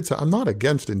do, we did. So I'm not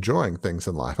against enjoying things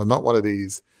in life. I'm not one of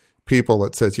these people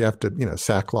that says you have to,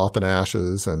 sackcloth and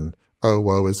ashes and, oh,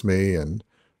 woe is me. And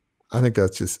I think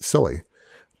that's just silly.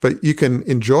 But you can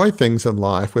enjoy things in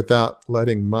life without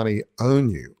letting money own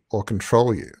you or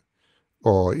control you.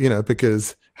 Or,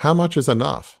 because how much is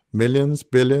enough? Millions,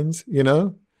 billions,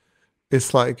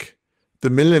 It's like the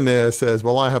millionaire says,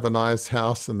 well, I have a nice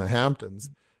house in the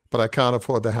Hamptons, but I can't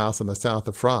afford the house in the south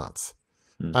of France.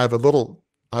 I have a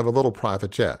little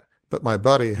private jet, but my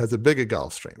buddy has a bigger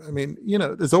Gulfstream. I mean,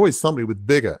 there's always somebody with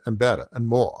bigger and better and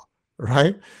more,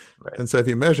 right? And so if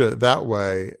you measure it that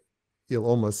way, you'll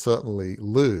almost certainly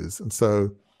lose. And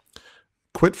so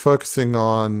quit focusing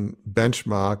on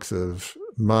benchmarks of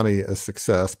money as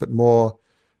success, but more,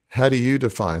 how do you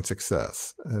define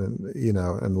success? And,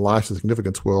 in life's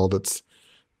significance world,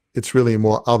 it's really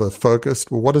more other focused.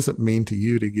 Well, what does it mean to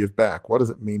you to give back? What does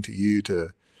it mean to you to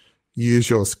use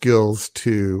your skills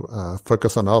to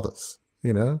focus on others?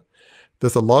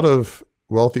 There's a lot of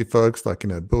wealthy folks like,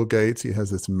 Bill Gates. He has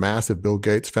this massive Bill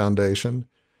Gates Foundation.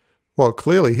 Well,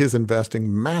 clearly he's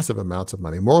investing massive amounts of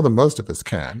money, more than most of us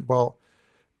can. Well,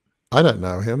 I don't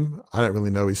know him. I don't really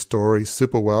know his story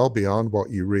super well beyond what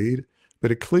you read,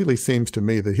 but it clearly seems to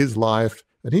me that his life,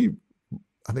 and he,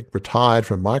 I think, retired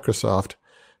from Microsoft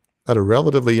at a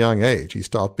relatively young age. He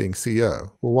stopped being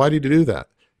CEO. Well, why did he do that?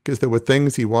 Because there were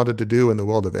things he wanted to do in the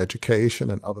world of education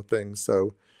and other things.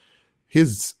 So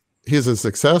he's as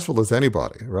successful as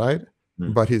anybody, right?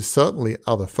 But he's certainly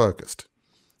other focused.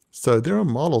 So there are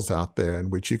models out there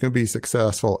in which you can be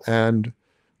successful and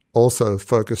also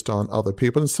focused on other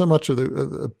people. And so much of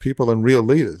the people and real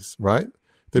leaders, right?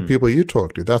 The people you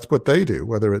talk to, that's what they do,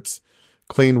 whether it's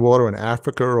clean water in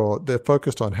Africa or they're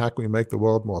focused on how can we make the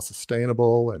world more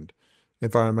sustainable and,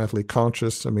 environmentally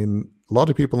conscious. I mean, a lot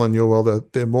of people in your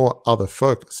world, they're more other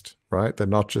focused, right? They're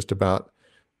not just about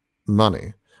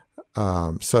money.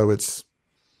 So it's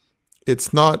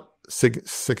not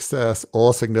success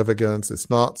or significance. It's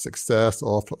not success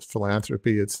or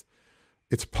philanthropy.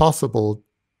 It's possible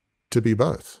to be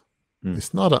both.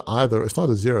 It's not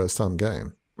a zero-sum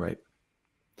game. Right.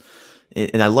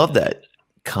 And I love that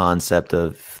concept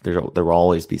of there will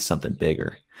always be something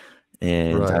bigger.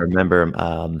 And right. I remember,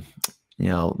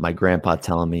 my grandpa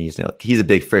telling me, he's a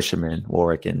big fisherman,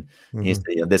 Warwick, and he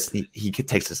said, he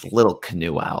takes this little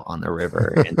canoe out on the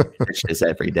river and fishes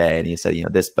every day. And he said,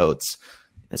 this boat's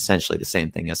essentially the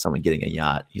same thing as someone getting a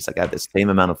yacht. He's like, I have the same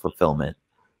amount of fulfillment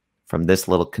from this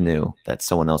little canoe that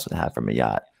someone else would have from a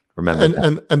yacht.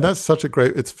 Remember and that's such a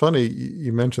great, it's funny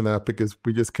you mentioned that, because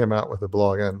we just came out with a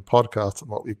blog and podcast on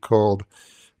what we called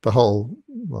the whole,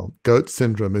 GOAT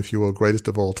syndrome, if you will, greatest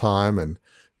of all time. And,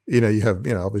 you have,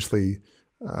 obviously,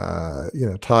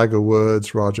 Tiger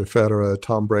Woods, Roger Federer,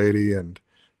 Tom Brady. And,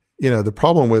 the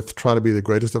problem with trying to be the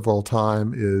greatest of all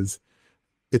time is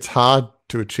it's hard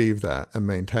to achieve that and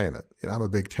maintain it. I'm a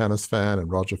big tennis fan and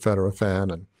Roger Federer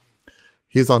fan, and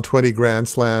he's on 20 Grand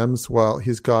Slams. Well,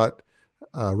 he's got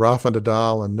Rafa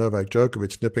Nadal and Novak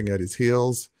Djokovic nipping at his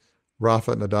heels.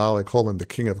 Rafa Nadal, I call him the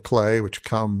king of clay, which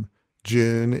come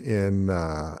June in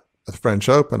the French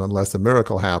Open, unless a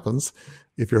miracle happens.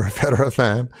 If you're a Federer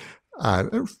fan,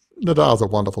 Nadal's a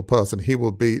wonderful person. He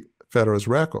will beat Federer's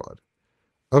record.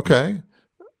 Okay.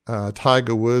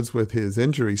 Tiger Woods, with his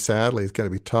injury, sadly, it's going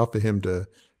to be tough for him to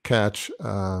catch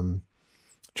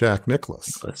Jack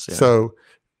Nicklaus. Yeah. So,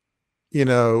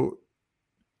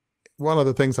 one of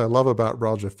the things I love about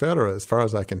Roger Federer, as far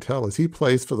as I can tell, is he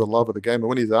plays for the love of the game. And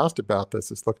when he's asked about this,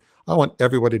 it's, look, I want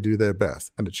everybody to do their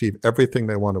best and achieve everything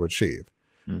they want to achieve.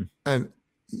 And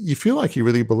you feel like he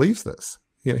really believes this.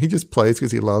 He just plays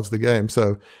because he loves the game.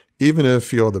 So even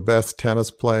if you're the best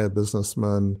tennis player,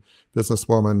 businessman,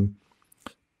 businesswoman,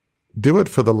 do it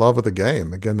for the love of the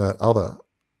game. Again, that other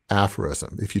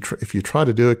aphorism. If you try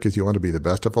to do it because you want to be the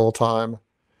best of all time,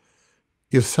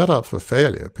 you're set up for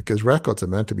failure, because records are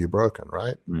meant to be broken,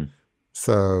 right?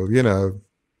 So,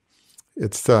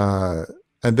 it's, and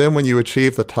then when you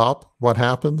achieve the top, what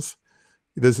happens?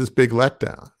 There's this big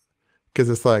letdown, because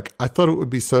it's like, I thought it would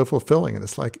be so fulfilling. And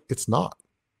it's like, it's not,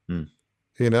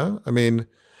 I mean,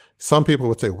 some people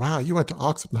would say, wow, you went to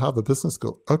Oxford and Harvard Business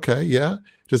School. Okay. Yeah.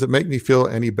 Does it make me feel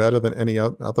any better than any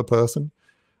other person?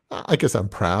 I guess I'm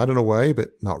proud in a way, but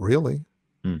not really.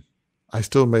 I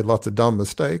still made lots of dumb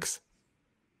mistakes.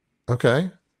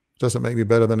 Okay. Doesn't make me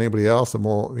better than anybody else. The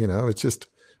more, it's just,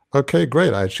 okay,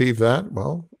 great. I achieved that.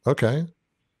 Well, okay.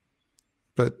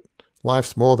 But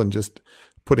life's more than just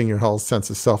putting your whole sense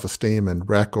of self-esteem in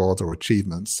records or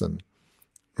achievements. And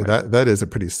that is a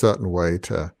pretty certain way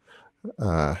to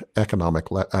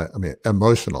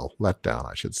emotional letdown,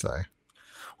 I should say.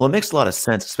 Well, it makes a lot of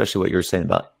sense, especially what you're saying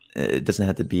about it doesn't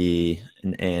have to be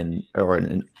a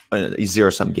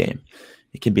zero-sum game.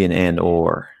 It can be an and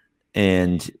or.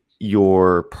 And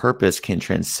your purpose can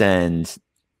transcend,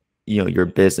 your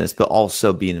business, but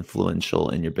also be influential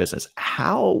in your business.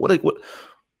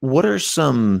 What are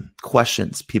some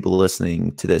questions people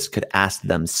listening to this could ask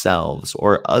themselves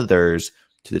or others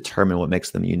to determine what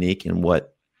makes them unique and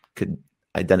what could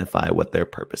identify what their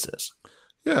purpose is?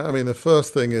 Yeah, I mean, the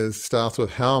first thing starts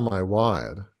with, how am I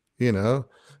wired?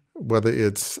 Whether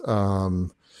it's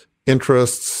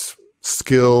interests,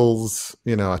 skills,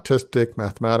 artistic,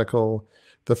 mathematical.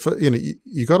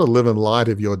 You got to live in light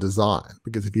of your design,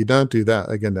 because if you don't do that,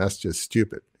 again, that's just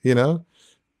stupid.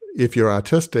 If you're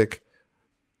artistic,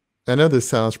 I know this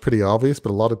sounds pretty obvious,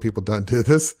 but a lot of people don't do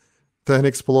this. Then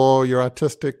explore your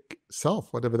artistic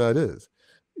self, whatever that is.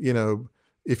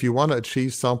 If you want to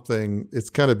achieve something,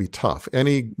 it's going to be tough.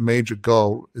 Any major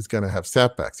goal is going to have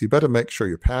setbacks. You better make sure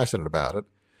you're passionate about it.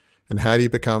 And how do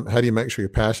you make sure you're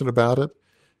passionate about it?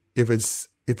 If it's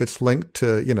linked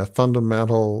to,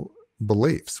 fundamental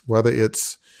beliefs, whether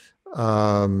it's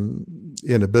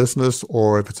in a business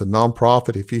or if it's a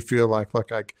nonprofit, if you feel like,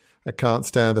 look, I can't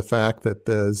stand the fact that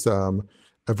there's a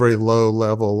very low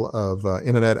level of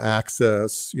internet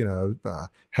access,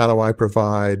 how do I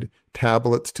provide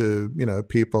tablets to,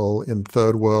 people in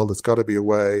third world? It's got to be a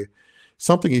way.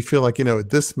 Something you feel like,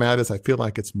 this matters. I feel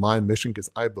like it's my mission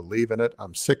because I believe in it.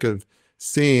 I'm sick of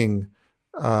seeing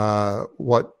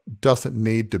what doesn't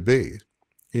need to be.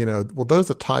 Well, those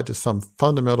are tied to some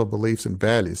fundamental beliefs and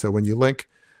values. So when you link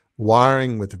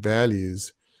wiring with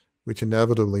values, which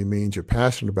inevitably means you're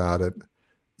passionate about it,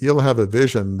 you'll have a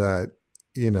vision that,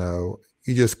 you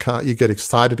just can't, you get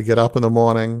excited to get up in the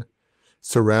morning.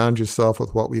 surround yourself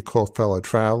with what we call fellow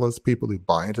travelers, people who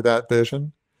buy into that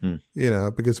vision,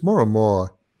 because more and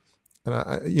more, and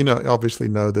I obviously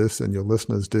know this and your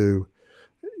listeners do,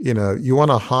 you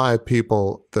want to hire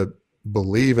people that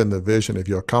believe in the vision of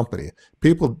your company.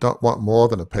 People don't want more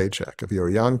than a paycheck. If you're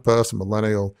a young person,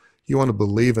 millennial, you want to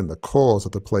believe in the cause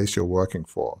of the place you're working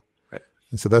for. Right.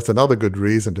 And so that's another good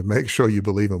reason to make sure you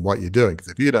believe in what you're doing,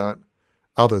 because if you don't,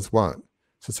 others won't.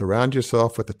 So surround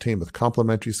yourself with a team with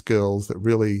complementary skills that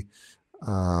really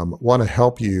want to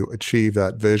help you achieve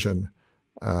that vision,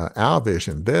 our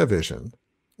vision, their vision,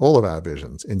 all of our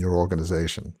visions in your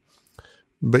organization.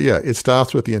 But yeah, it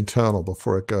starts with the internal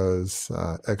before it goes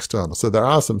external. So there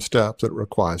are some steps that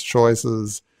requires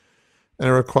choices, and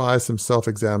it requires some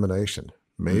self-examination.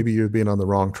 Maybe you've been on the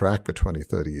wrong track for 20,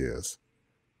 30 years.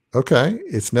 Okay,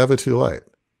 it's never too late.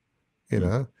 You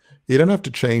don't have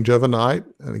to change overnight.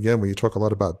 And again, when you talk a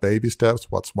lot about baby steps,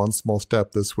 what's one small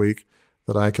step this week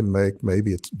that I can make?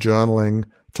 Maybe it's journaling,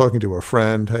 talking to a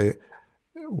friend. Hey,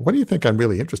 what do you think I'm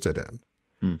really interested in?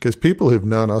 Because people who've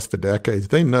known us for decades,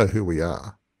 they know who we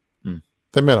are.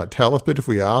 They may not tell us, but if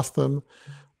we ask them,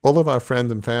 all of our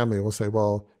friends and family will say,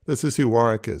 well, this is who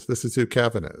Warwick is. This is who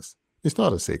Kevin is. It's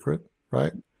not a secret,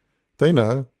 right? They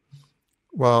know.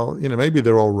 Well, maybe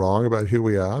they're all wrong about who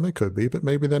we are, and they could be, but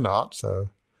maybe they're not.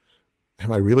 So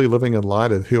am I really living in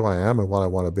light of who I am and what I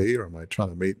want to be, or am I trying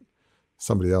to meet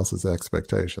somebody else's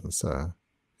expectations? So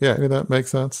yeah, any of that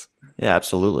makes sense? Yeah,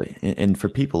 absolutely. And for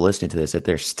people listening to this, if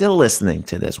they're still listening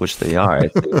to this, which they are,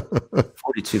 if they're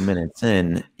 42 minutes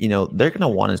in, they're going to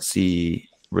want to see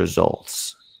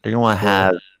results. They're going to want to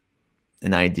have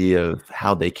an idea of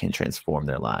how they can transform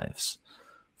their lives.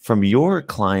 From your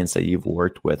clients that you've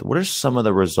worked with, what are some of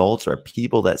the results or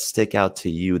people that stick out to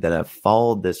you that have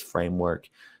followed this framework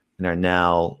and are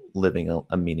now living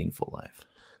a meaningful life?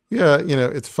 Yeah,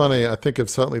 it's funny. I think of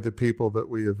certainly the people that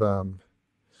we have,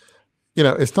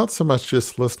 it's not so much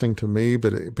just listening to me,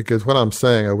 but because what I'm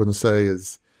saying, I wouldn't say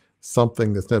is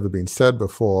something that's never been said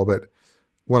before. But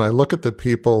when I look at the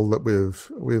people that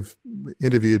we've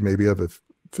interviewed, maybe over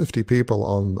 50 people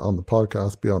on the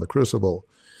podcast Beyond the Crucible,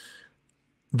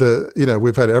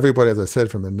 we've had everybody, as I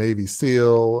said, from a Navy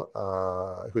SEAL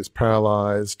who's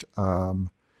paralyzed and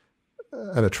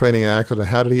a training accident.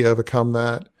 How did he overcome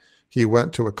that? He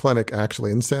went to a clinic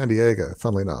actually in San Diego,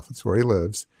 funnily enough. It's where he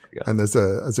lives. Yeah. And there's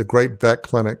a great vet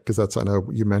clinic, because I know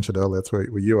you mentioned earlier, that's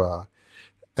where you are.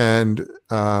 And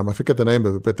I forget the name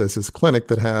of it, but there's this clinic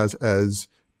that has as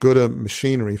good a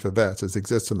machinery for vets as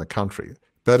exists in the country.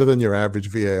 Better than your average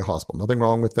VA hospital. Nothing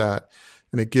wrong with that.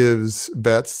 And it gives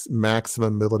vets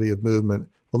maximum ability of movement.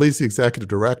 Well, he's the executive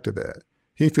director there.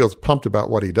 He feels pumped about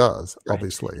what he does,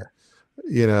 obviously. Right.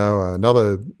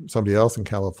 Somebody else in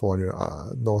California,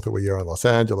 north of where you're in Los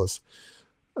Angeles,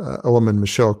 a woman,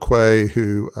 Michelle Quay,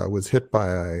 who was hit by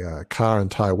a car in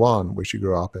Taiwan, where she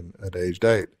grew up at age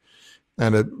 8.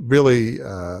 And it really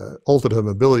altered her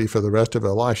mobility for the rest of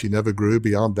her life. She never grew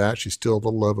beyond that. She's still a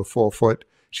little over 4 foot.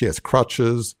 She has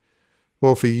crutches.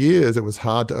 Well, for years, it was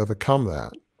hard to overcome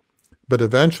that. But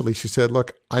eventually she said,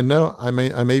 look, I know I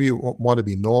maybe want to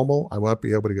be normal. I won't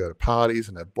be able to go to parties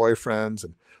and have boyfriends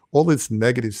and all this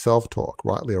negative self-talk,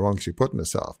 rightly or wrongly, she put in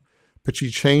herself. But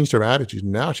she changed her attitude.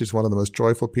 Now she's one of the most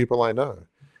joyful people I know.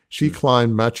 She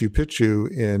climbed Machu Picchu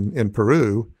in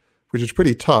Peru, which is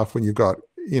pretty tough when you've got,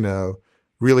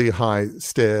 really high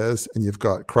stairs and you've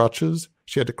got crutches.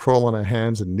 She had to crawl on her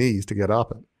hands and knees to get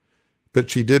up it. But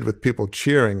she did with people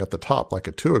cheering at the top like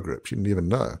a tour group. She didn't even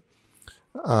know.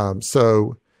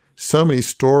 So many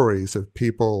stories of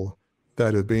people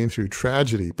that have been through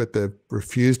tragedy, but they've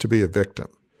refused to be a victim.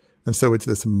 And so it's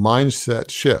this mindset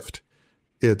shift.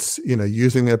 It's,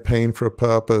 using their pain for a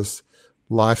purpose.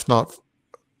 Life's not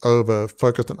over,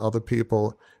 focused on other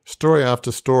people. Story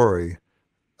after story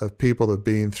of people that have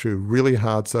been through really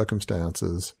hard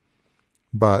circumstances,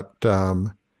 but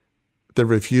they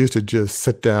refuse to just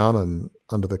sit down and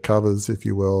under the covers, if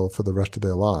you will, for the rest of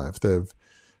their lives.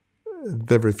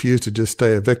 They've refused to just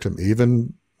stay a victim,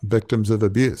 even victims of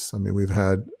abuse. I mean, we've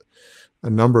had a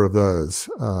number of those.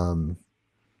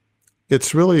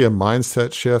 It's really a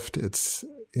mindset shift. It's,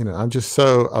 I'm just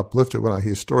so uplifted when I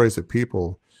hear stories of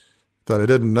people that I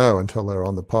didn't know until they were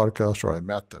on the podcast or I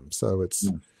met them. So it's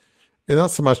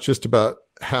not so much just about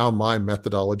how my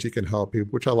methodology can help people,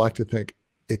 which I like to think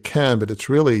it can, but it's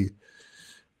really,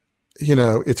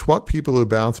 it's what people who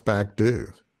bounce back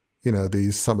do,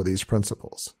 some of these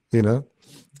principles, Yeah.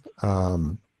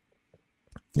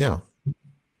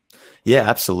 Yeah,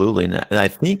 absolutely. And I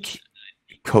think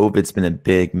COVID's been a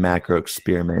big macro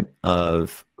experiment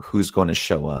of who's going to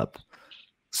show up,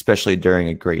 especially during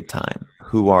a great time.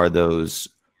 Who are those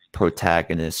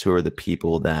protagonists, who are the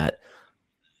people that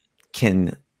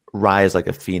can rise like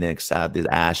a phoenix out of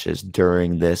the ashes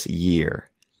during this year.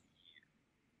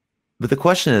 But the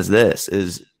question is this,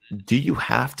 do you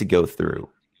have to go through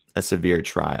a severe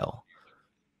trial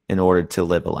in order to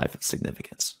live a life of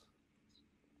significance?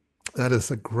 That is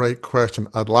a great question.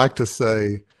 I'd like to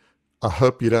say, I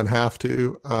hope you don't have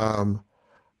to.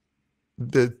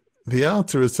 The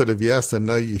answer is sort of yes and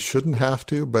no, you shouldn't have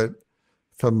to, but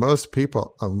for most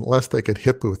people, unless they get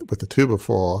hit with the two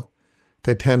before,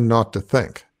 they tend not to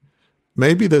think.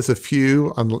 Maybe there's a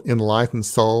few enlightened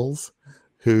souls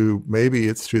who, maybe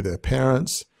it's through their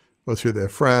parents or through their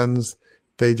friends,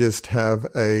 they just have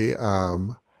a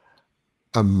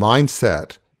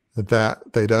mindset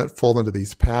that they don't fall into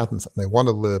these patterns, and they want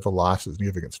to live a life of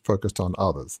significance focused on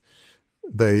others.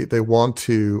 They want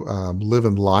to live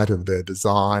in light of their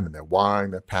design and their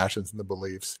wiring, their passions and their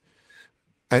beliefs.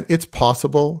 And it's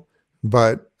possible,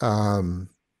 but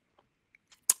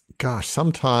gosh,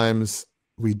 sometimes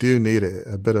we do need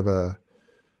a bit of a,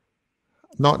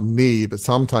 not need, but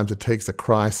sometimes it takes a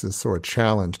crisis or a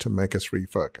challenge to make us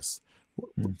refocus.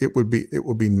 It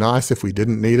would be nice if we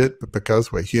didn't need it, but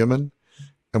because we're human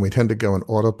and we tend to go on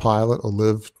autopilot or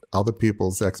live other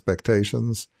people's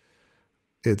expectations,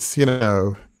 it's, I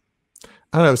don't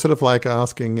know, sort of like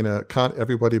asking, can't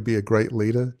everybody be a great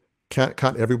leader?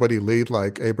 Can't everybody lead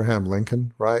like Abraham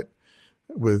Lincoln, right?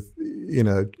 With,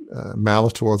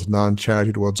 malice towards none,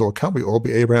 charity towards all. Can't we all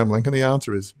be Abraham Lincoln? The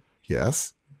answer is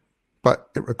yes, but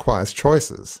it requires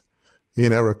choices,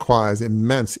 requires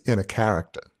immense inner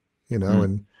character,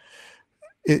 and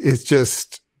it's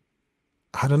just,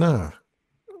 I don't know.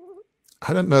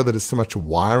 I don't know that it's so much a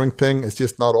wiring thing. It's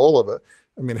just not all of it.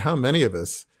 I mean, how many of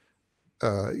us,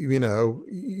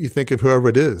 you think of whoever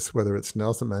it is, whether it's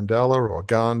Nelson Mandela or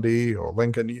Gandhi or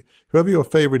Lincoln, whoever your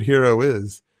favorite hero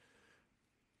is,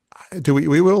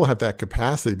 we will have that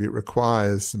capacity, but it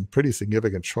requires some pretty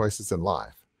significant choices in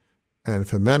life. And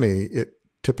for many, it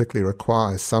typically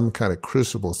requires some kind of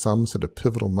crucible, some sort of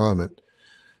pivotal moment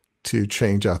to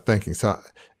change our thinking. So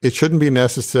it shouldn't be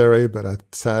necessary, but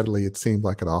sadly, it seems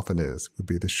like it often is, would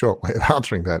be the short way of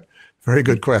answering that. Very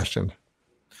good question.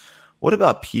 What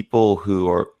about people who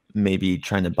are maybe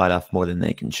trying to bite off more than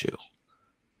they can chew?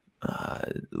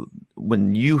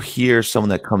 When you hear someone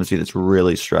that comes to you that's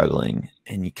really struggling,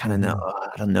 and you kind of know,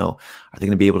 I don't know, are they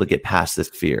going to be able to get past this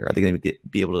fear? Are they going to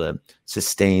be able to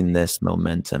sustain this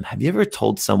momentum? Have you ever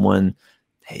told someone,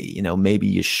 hey, maybe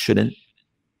you shouldn't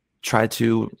try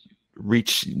to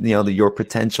reach, your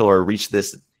potential or reach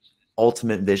this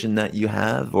ultimate vision that you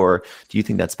have? Or do you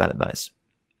think that's bad advice?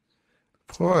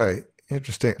 Boy,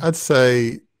 interesting. I'd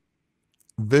say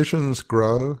visions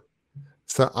grow.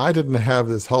 So I didn't have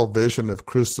this whole vision of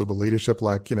Crucible Leadership,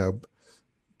 like,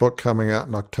 book coming out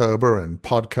in October and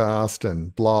podcast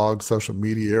and blog, social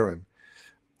media. And,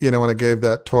 when I gave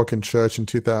that talk in church in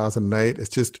 2008, it's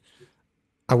just,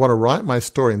 I want to write my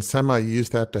story and somehow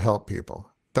use that to help people.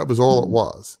 That was all it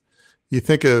was. You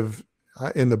think of,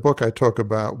 in the book, I talk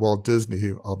about Walt Disney,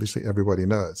 who obviously everybody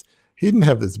knows. He didn't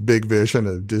have this big vision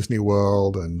of Disney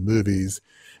World and movies.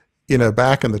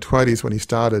 Back in the 20s when he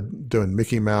started doing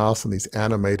Mickey Mouse and these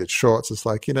animated shorts, it's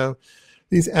like,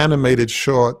 these animated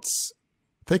shorts,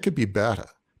 they could be better.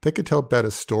 They could tell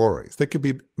better stories. They could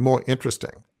be more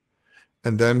interesting.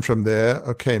 And then from there,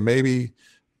 okay, maybe,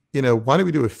 why don't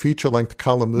we do a feature-length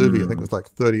color movie? I think it was like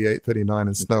 38, 39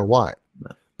 and Snow White.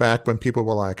 Back when people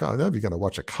were like, oh, nobody's going to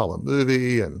watch a color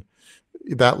movie and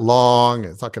that long,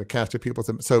 it's not going to capture people.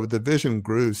 So the vision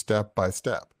grew step by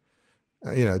step.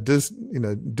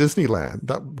 Disneyland,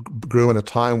 that grew in a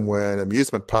time when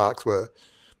amusement parks were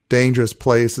dangerous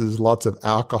places, lots of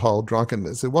alcohol,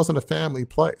 drunkenness. It wasn't a family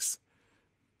place.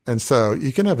 And so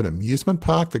you can have an amusement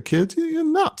park for kids. You're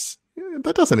nuts.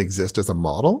 That doesn't exist as a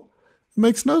model. It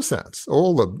makes no sense.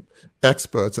 All the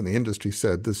experts in the industry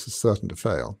said this is certain to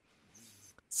fail.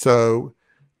 So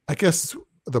I guess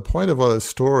the point of all those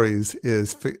stories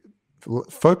is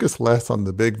focus less on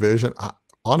the big vision.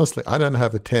 Honestly, I don't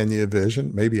have a 10-year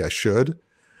vision. Maybe I should.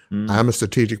 I'm a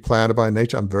strategic planner by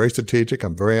nature. I'm very strategic.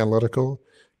 I'm very analytical.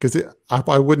 Because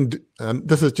I wouldn't, and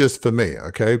this is just for me,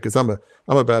 okay? Because I'm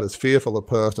about as fearful a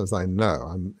person as I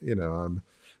know.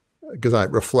 Because I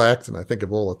reflect and I think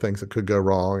of all the things that could go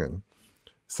wrong. And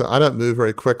so I don't move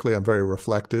very quickly. I'm very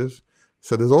reflective.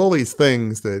 So there's all these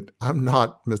things that I'm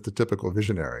not Mr. Typical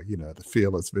visionary, the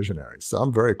fearless visionary. So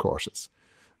I'm very cautious.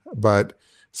 But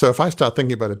so if I start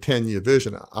thinking about a 10-year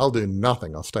vision, I'll do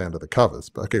nothing. I'll stay under the covers.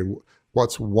 But okay,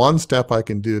 what's one step I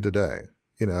can do today,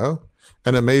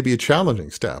 And it may be a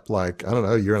challenging step. Like, I don't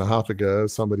know, a year and a half ago,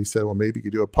 somebody said, well, maybe you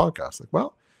could do a podcast. Like,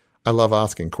 well, I love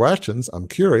asking questions. I'm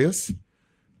curious.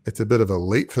 It's a bit of a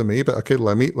leap for me, but okay,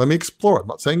 let me explore it. I'm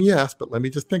not saying yes, but let me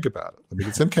just think about it. Let me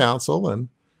get some counsel, and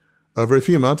over a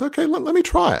few months, okay, let me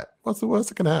try it. What's the worst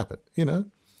that can happen?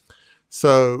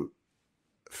 So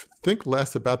think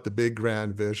less about the big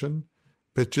grand vision,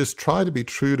 but just try to be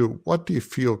true to what do you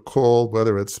feel called,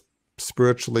 whether it's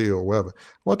spiritually or whatever.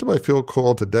 What do I feel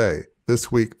called today,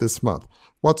 this week, this month?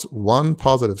 What's one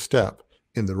positive step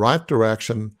in the right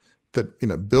direction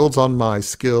that builds on my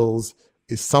skills,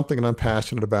 is something that I'm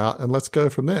passionate about, and let's go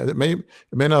from there. It may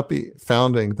not be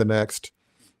founding the next,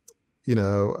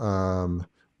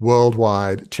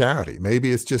 worldwide charity.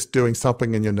 Maybe it's just doing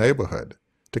something in your neighborhood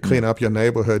to clean up your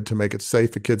neighborhood to make it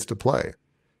safe for kids to play.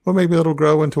 Or maybe it'll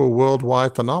grow into a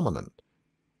worldwide phenomenon.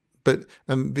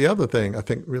 And the other thing, I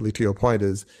think, really to your point,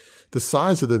 is the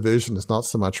size of the vision is not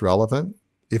so much relevant.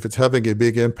 If it's having a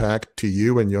big impact to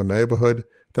you and your neighborhood,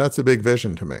 that's a big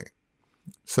vision to me.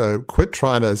 So quit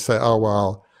trying to say, oh,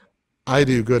 well, I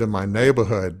do good in my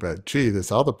neighborhood, but gee,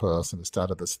 this other person has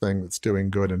started this thing that's doing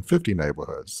good in 50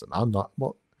 neighborhoods. And I'm not,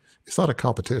 well, it's not a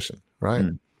competition, right?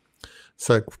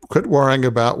 So quit worrying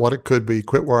about what it could be.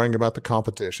 Quit worrying about the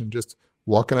competition. Just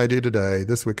what can I do today,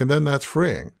 this week? And then that's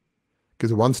freeing,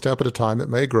 because one step at a time, it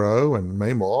may grow and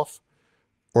may morph,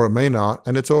 or it may not.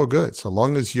 And it's all good. So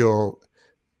long as you're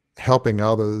helping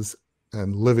others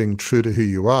and living true to who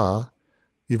you are,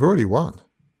 you've already won.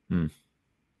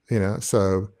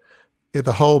 So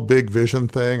the whole big vision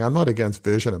thing, I'm not against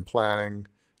vision and planning,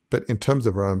 but in terms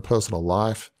of our own personal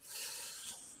life,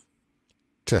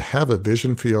 to have a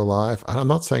vision for your life, I'm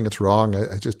not saying it's wrong.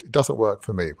 It doesn't work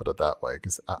for me, put it that way,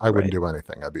 because I wouldn't do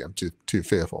anything. I'm too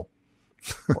fearful.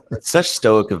 It's such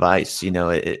stoic advice.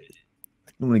 When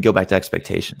we go back to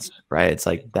expectations, right? It's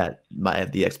like that might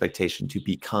have the expectation to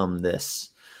become this.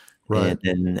 Right. And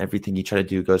then everything you try to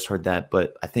do goes toward that.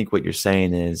 But I think what you're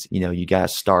saying is, you got to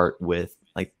start with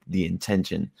like the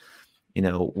intention.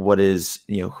 What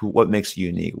makes you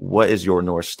unique? What is your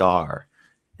North Star?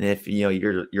 And if,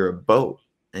 you're a boat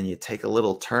and you take a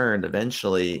little turn,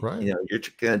 eventually, right, you're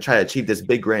going to try to achieve this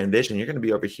big grand vision. You're going to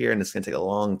be over here, and it's going to take a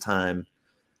long time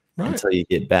until you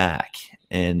get back.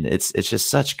 And it's just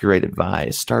such great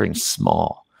advice, starting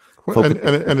small.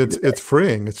 And it's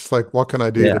freeing. It's like, what can I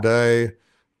do today?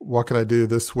 What can I do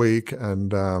this week?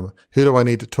 And who do I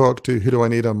need to talk to? Who do I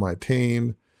need on my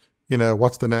team?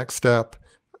 What's the next step?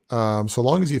 So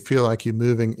long as you feel like you're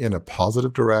moving in a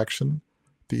positive direction,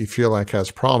 that you feel like has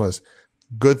promise,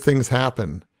 good things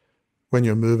happen when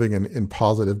you're moving in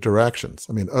positive directions.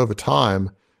 I mean, over time,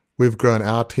 we've grown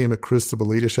our team at Crucible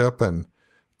Leadership, and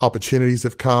opportunities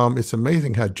have come. It's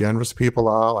amazing how generous people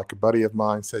are. Like a buddy of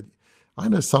mine said, I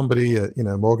know somebody at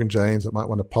Morgan James that might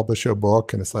want to publish your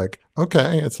book. And it's like,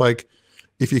 okay, it's like,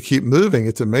 if you keep moving,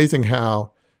 it's amazing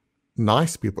how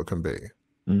nice people can be.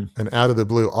 And out of the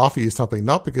blue offer you something,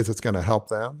 not because it's going to help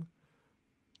them,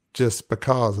 just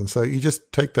because. And so you just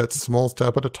take that small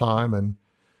step at a time, and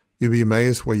you'll be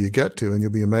amazed where you get to, and you'll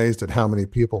be amazed at how many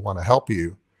people want to help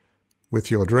you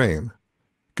with your dream,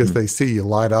 because they see you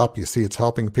light up, you see it's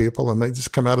helping people, and they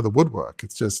just come out of the woodwork.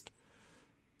 It's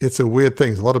a weird thing.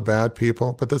 There's a lot of bad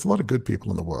people, but there's a lot of good people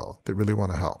in the world that really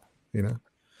want to help,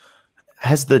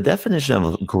 Has the definition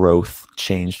of growth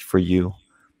changed for you?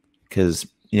 Because,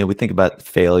 we think about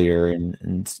failure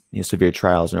and severe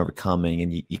trials and overcoming,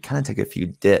 and you kind of take a few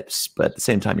dips, but at the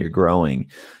same time you're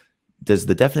growing. Does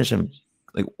the definition,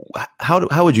 like,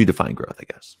 how would you define growth, I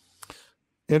guess?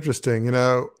 Interesting.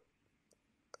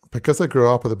 Because I grew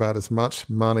up with about as much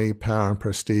money, power, and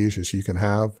prestige as you can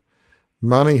have,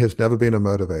 money has never been a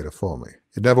motivator for me.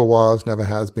 It never was, never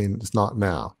has been. It's not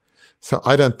now. So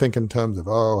I don't think in terms of,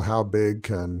 how big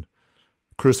can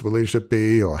Crucible Leadership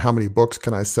be, or how many books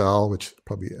can I sell, which is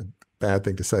probably a bad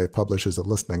thing to say if publishers are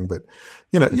listening. But,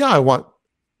 I want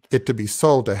it to be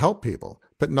sold to help people,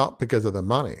 but not because of the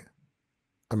money.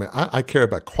 I mean, I care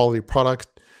about quality product.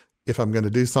 If I'm going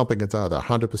to do something, it's either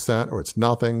 100% or it's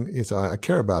nothing. I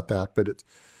care about that. But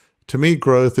to me,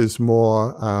 growth is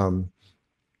more, am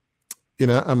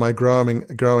I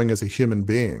growing as a human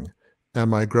being?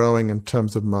 Am I growing in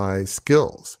terms of my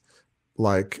skills?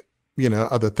 Like,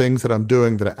 are the things that I'm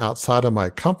doing that are outside of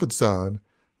my comfort zone,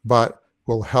 but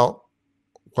will help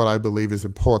what I believe is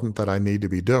important that I need to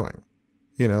be doing?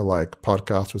 Like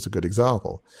podcast was a good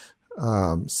example.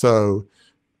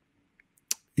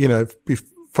 Be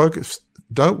focused.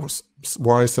 Don't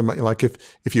worry so much. Like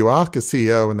if you ask a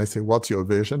CEO and they say, what's your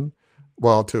vision?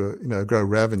 Well, to grow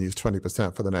revenues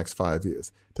 20% for the next 5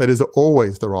 years. That is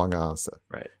always the wrong answer.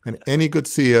 Right. And any good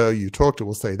CEO you talk to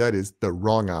will say that is the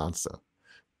wrong answer.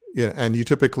 Yeah, and you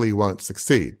typically won't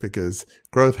succeed because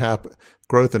growth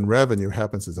in revenue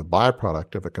happens as a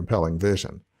byproduct of a compelling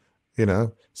vision.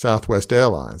 Southwest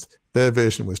Airlines, their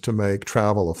vision was to make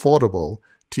travel affordable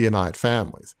to unite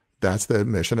families. That's their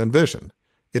mission and vision.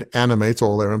 It animates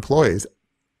all their employees.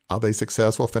 Are they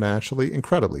successful financially?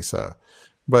 Incredibly so.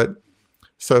 But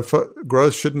so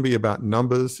growth shouldn't be about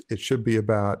numbers. It should be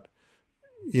about,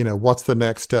 what's the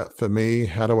next step for me?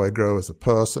 How do I grow as a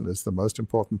person is the most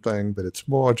important thing. But it's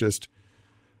more just,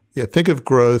 think of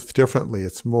growth differently.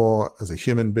 It's more as a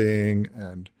human being.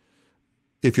 And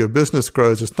if your business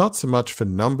grows, it's not so much for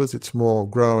numbers. It's more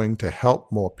growing to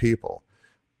help more people.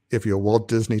 If you're Walt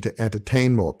Disney, to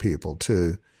entertain more people,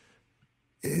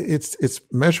 it's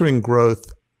measuring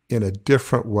growth in a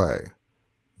different way,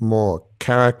 more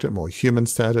character, more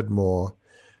human-centered, more.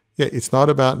 It's not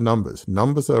about numbers.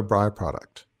 Numbers are a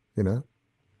byproduct, And,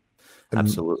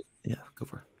 absolutely. Yeah, go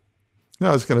for it. No,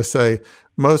 I was going to say,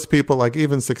 most people, like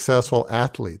even successful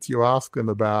athletes, you ask them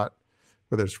about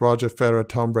whether it's Roger Federer,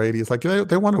 Tom Brady, it's like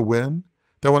they want to win,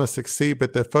 they want to succeed,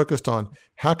 but they're focused on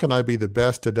how can I be the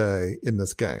best today in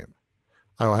this game?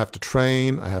 I have to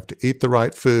train, I have to eat the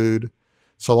right food.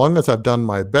 So long as I've done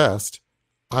my best,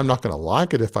 I'm not going to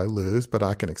like it if I lose, but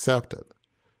I can accept it.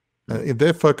 And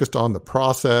they're focused on the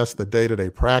process, the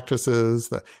day-to-day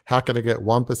practices, how can I get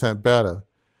 1% better?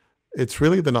 It's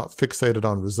really they're not fixated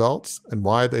on results. And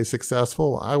why are they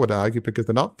successful? I would argue because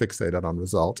they're not fixated on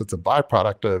results. It's a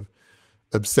byproduct of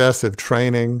obsessive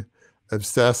training,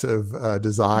 obsessive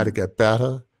desire to get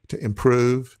better, to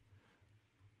improve.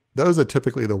 Those are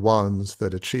typically the ones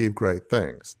that achieve great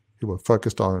things, who are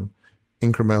focused on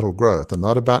incremental growth and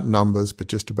not about numbers, but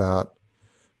just about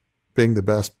being the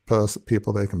best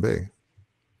people they can be.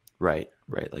 Right.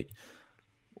 Like,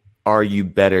 are you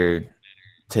better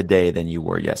today than you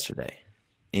were yesterday?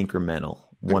 Incremental,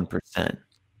 1%.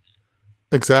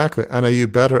 Exactly. And are you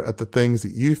better at the things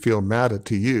that you feel matter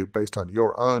to you based on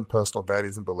your own personal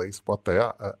values and beliefs, what they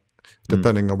are,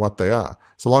 depending on what they are?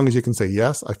 So long as you can say,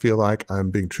 yes, I feel like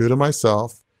I'm being true to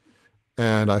myself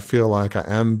and I feel like I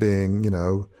am being,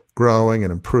 growing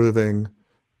and improving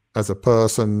as a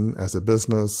person, as a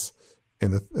business,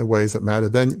 in the ways that matter,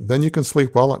 then you can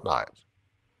sleep well at night.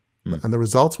 And the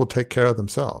results will take care of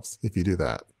themselves if you do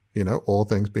that, all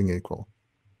things being equal.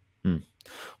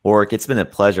 Warwick, it's been a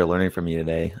pleasure learning from you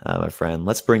today, my friend.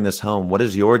 Let's bring this home. What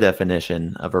is your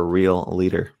definition of a real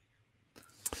leader?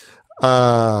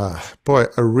 Boy,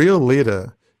 a real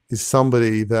leader is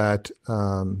somebody that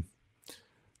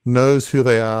knows who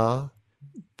they are.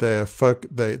 They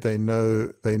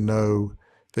know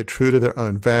they're true to their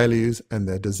own values and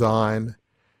their design,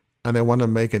 and they want to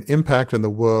make an impact in the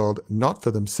world, not for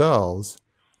themselves,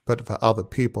 but for other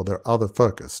people. They're other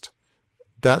focused.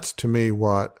 That's to me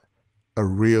what a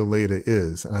real leader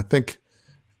is. And I think,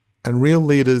 and real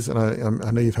leaders, and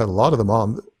I know you've had a lot of them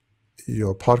on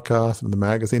your podcast and the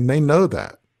magazine, they know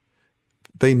that.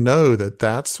 They know that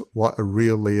that's what a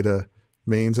real leader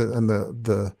means. And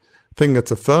the thing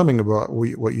that's affirming about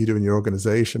what you do in your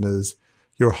organization is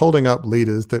you're holding up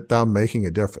leaders that are making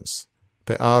a difference.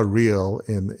 They are real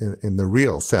in the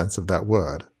real sense of that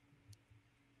word.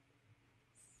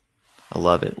 I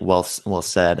love it. Well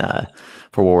said.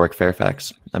 For Warwick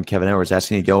Fairfax, I'm Kevin Edwards,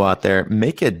 asking you to go out there,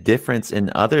 make a difference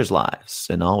in others' lives.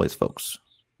 And always, folks,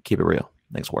 keep it real.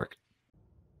 Thanks, Warwick.